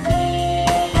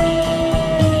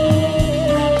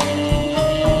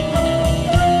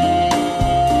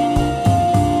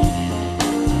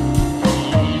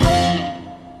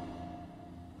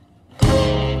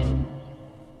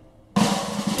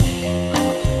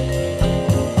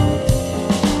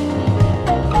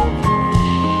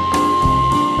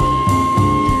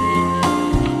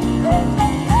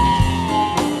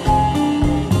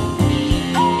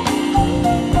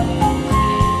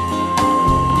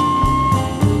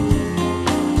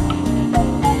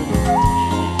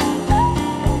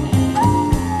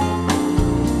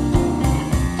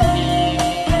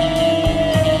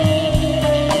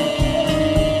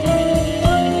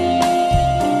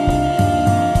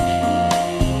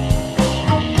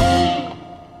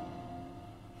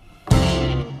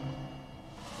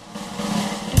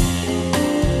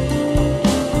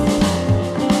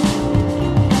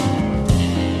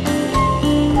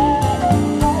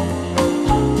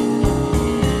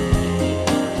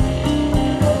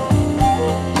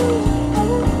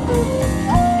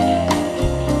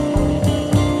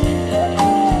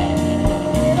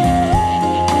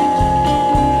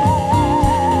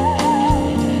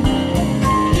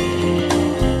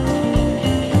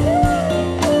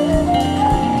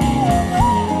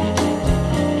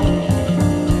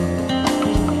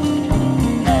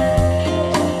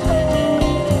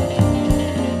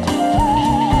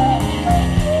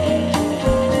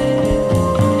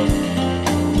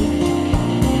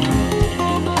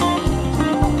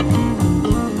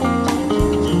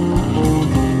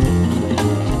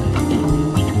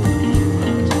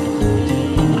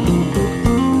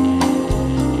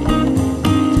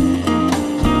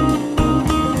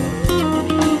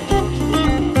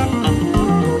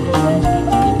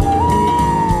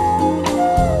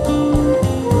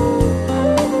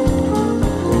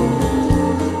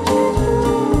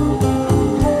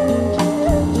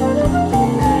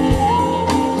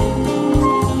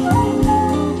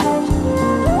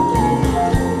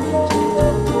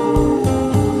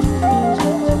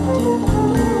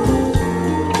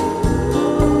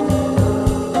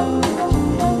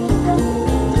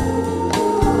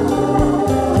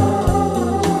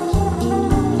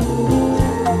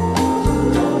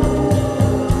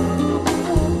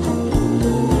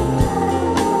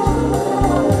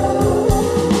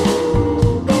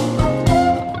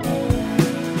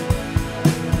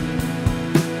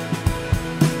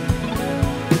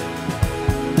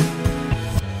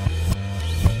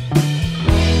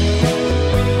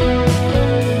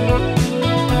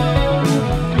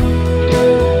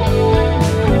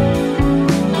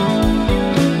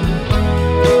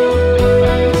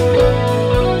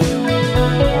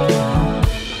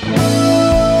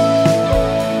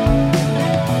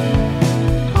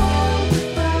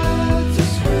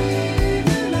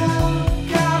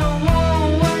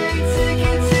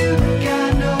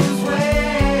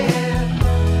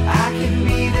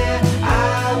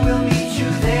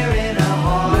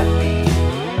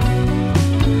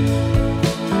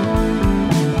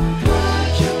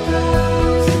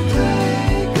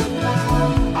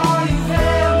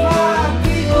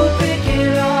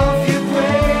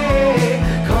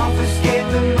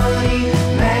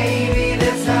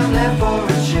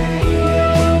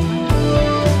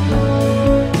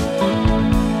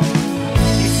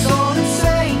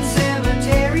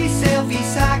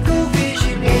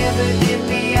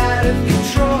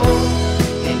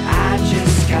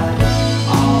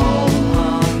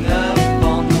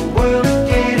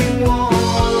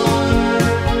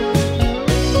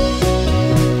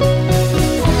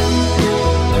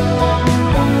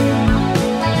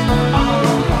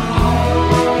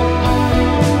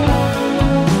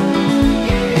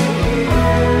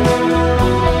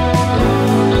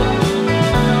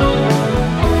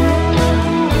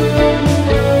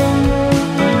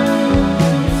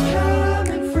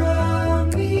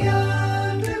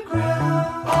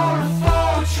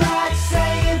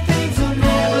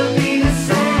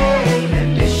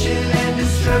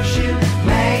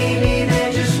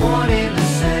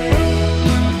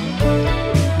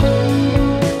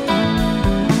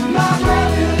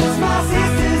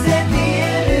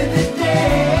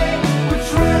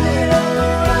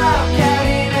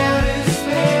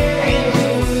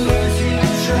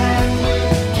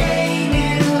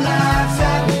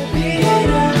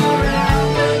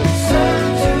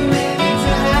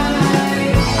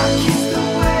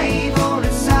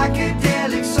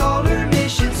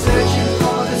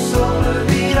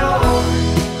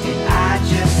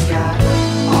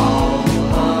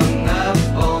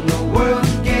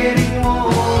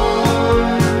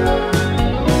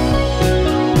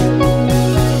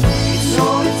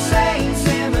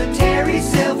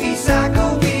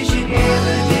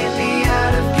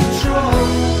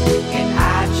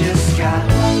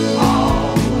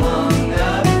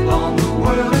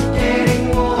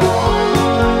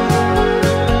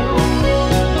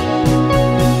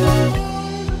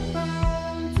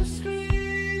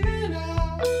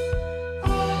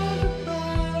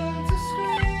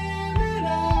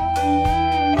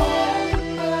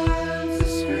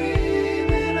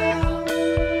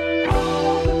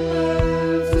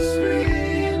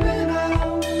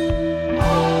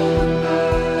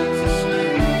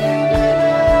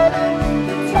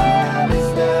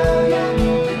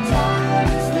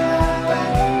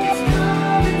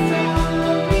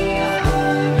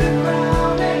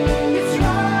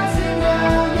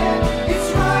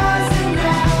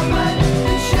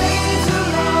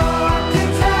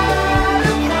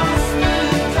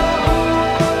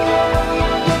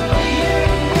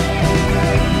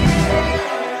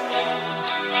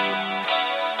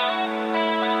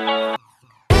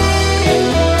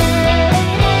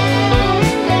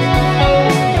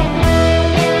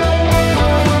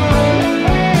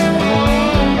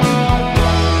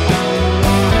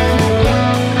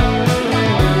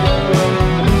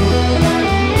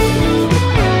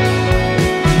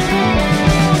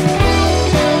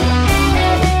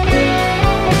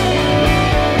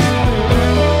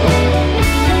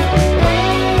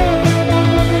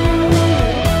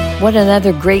 What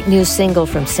another great new single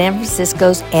from San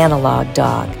Francisco's Analog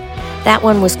Dog. That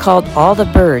one was called All the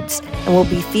Birds and will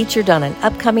be featured on an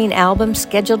upcoming album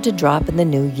scheduled to drop in the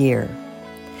new year.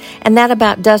 And that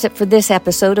about does it for this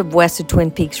episode of West of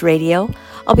Twin Peaks Radio.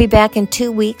 I'll be back in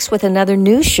 2 weeks with another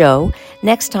new show,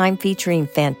 next time featuring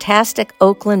fantastic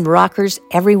Oakland rockers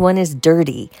Everyone is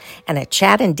Dirty, and a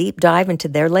chat and deep dive into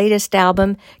their latest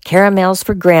album, Caramels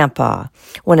for Grandpa,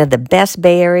 one of the best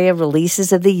Bay Area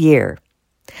releases of the year.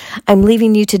 I'm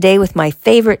leaving you today with my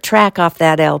favorite track off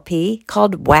that LP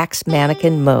called Wax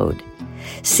Mannequin Mode.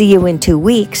 See you in 2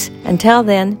 weeks. Until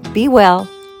then, be well,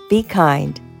 be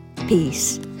kind,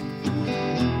 peace.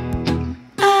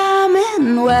 I'm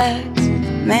in wax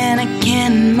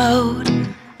mannequin mode.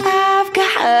 I've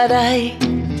got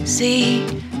icy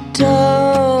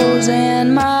toes,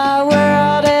 and my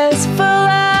world is full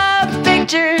of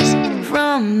pictures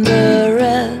from the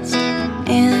rest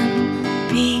in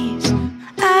peace.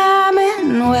 I'm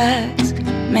in wax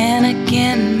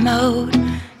mannequin mode,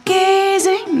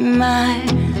 gazing my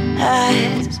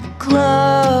eyes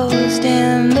closed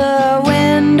in the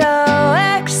window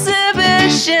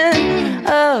exhibition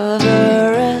of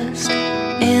a rest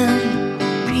in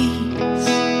peace.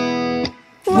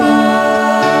 Whoa,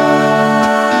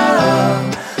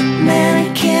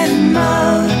 mannequin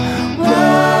mode. Whoa,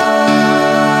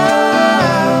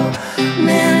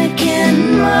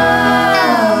 mannequin mode.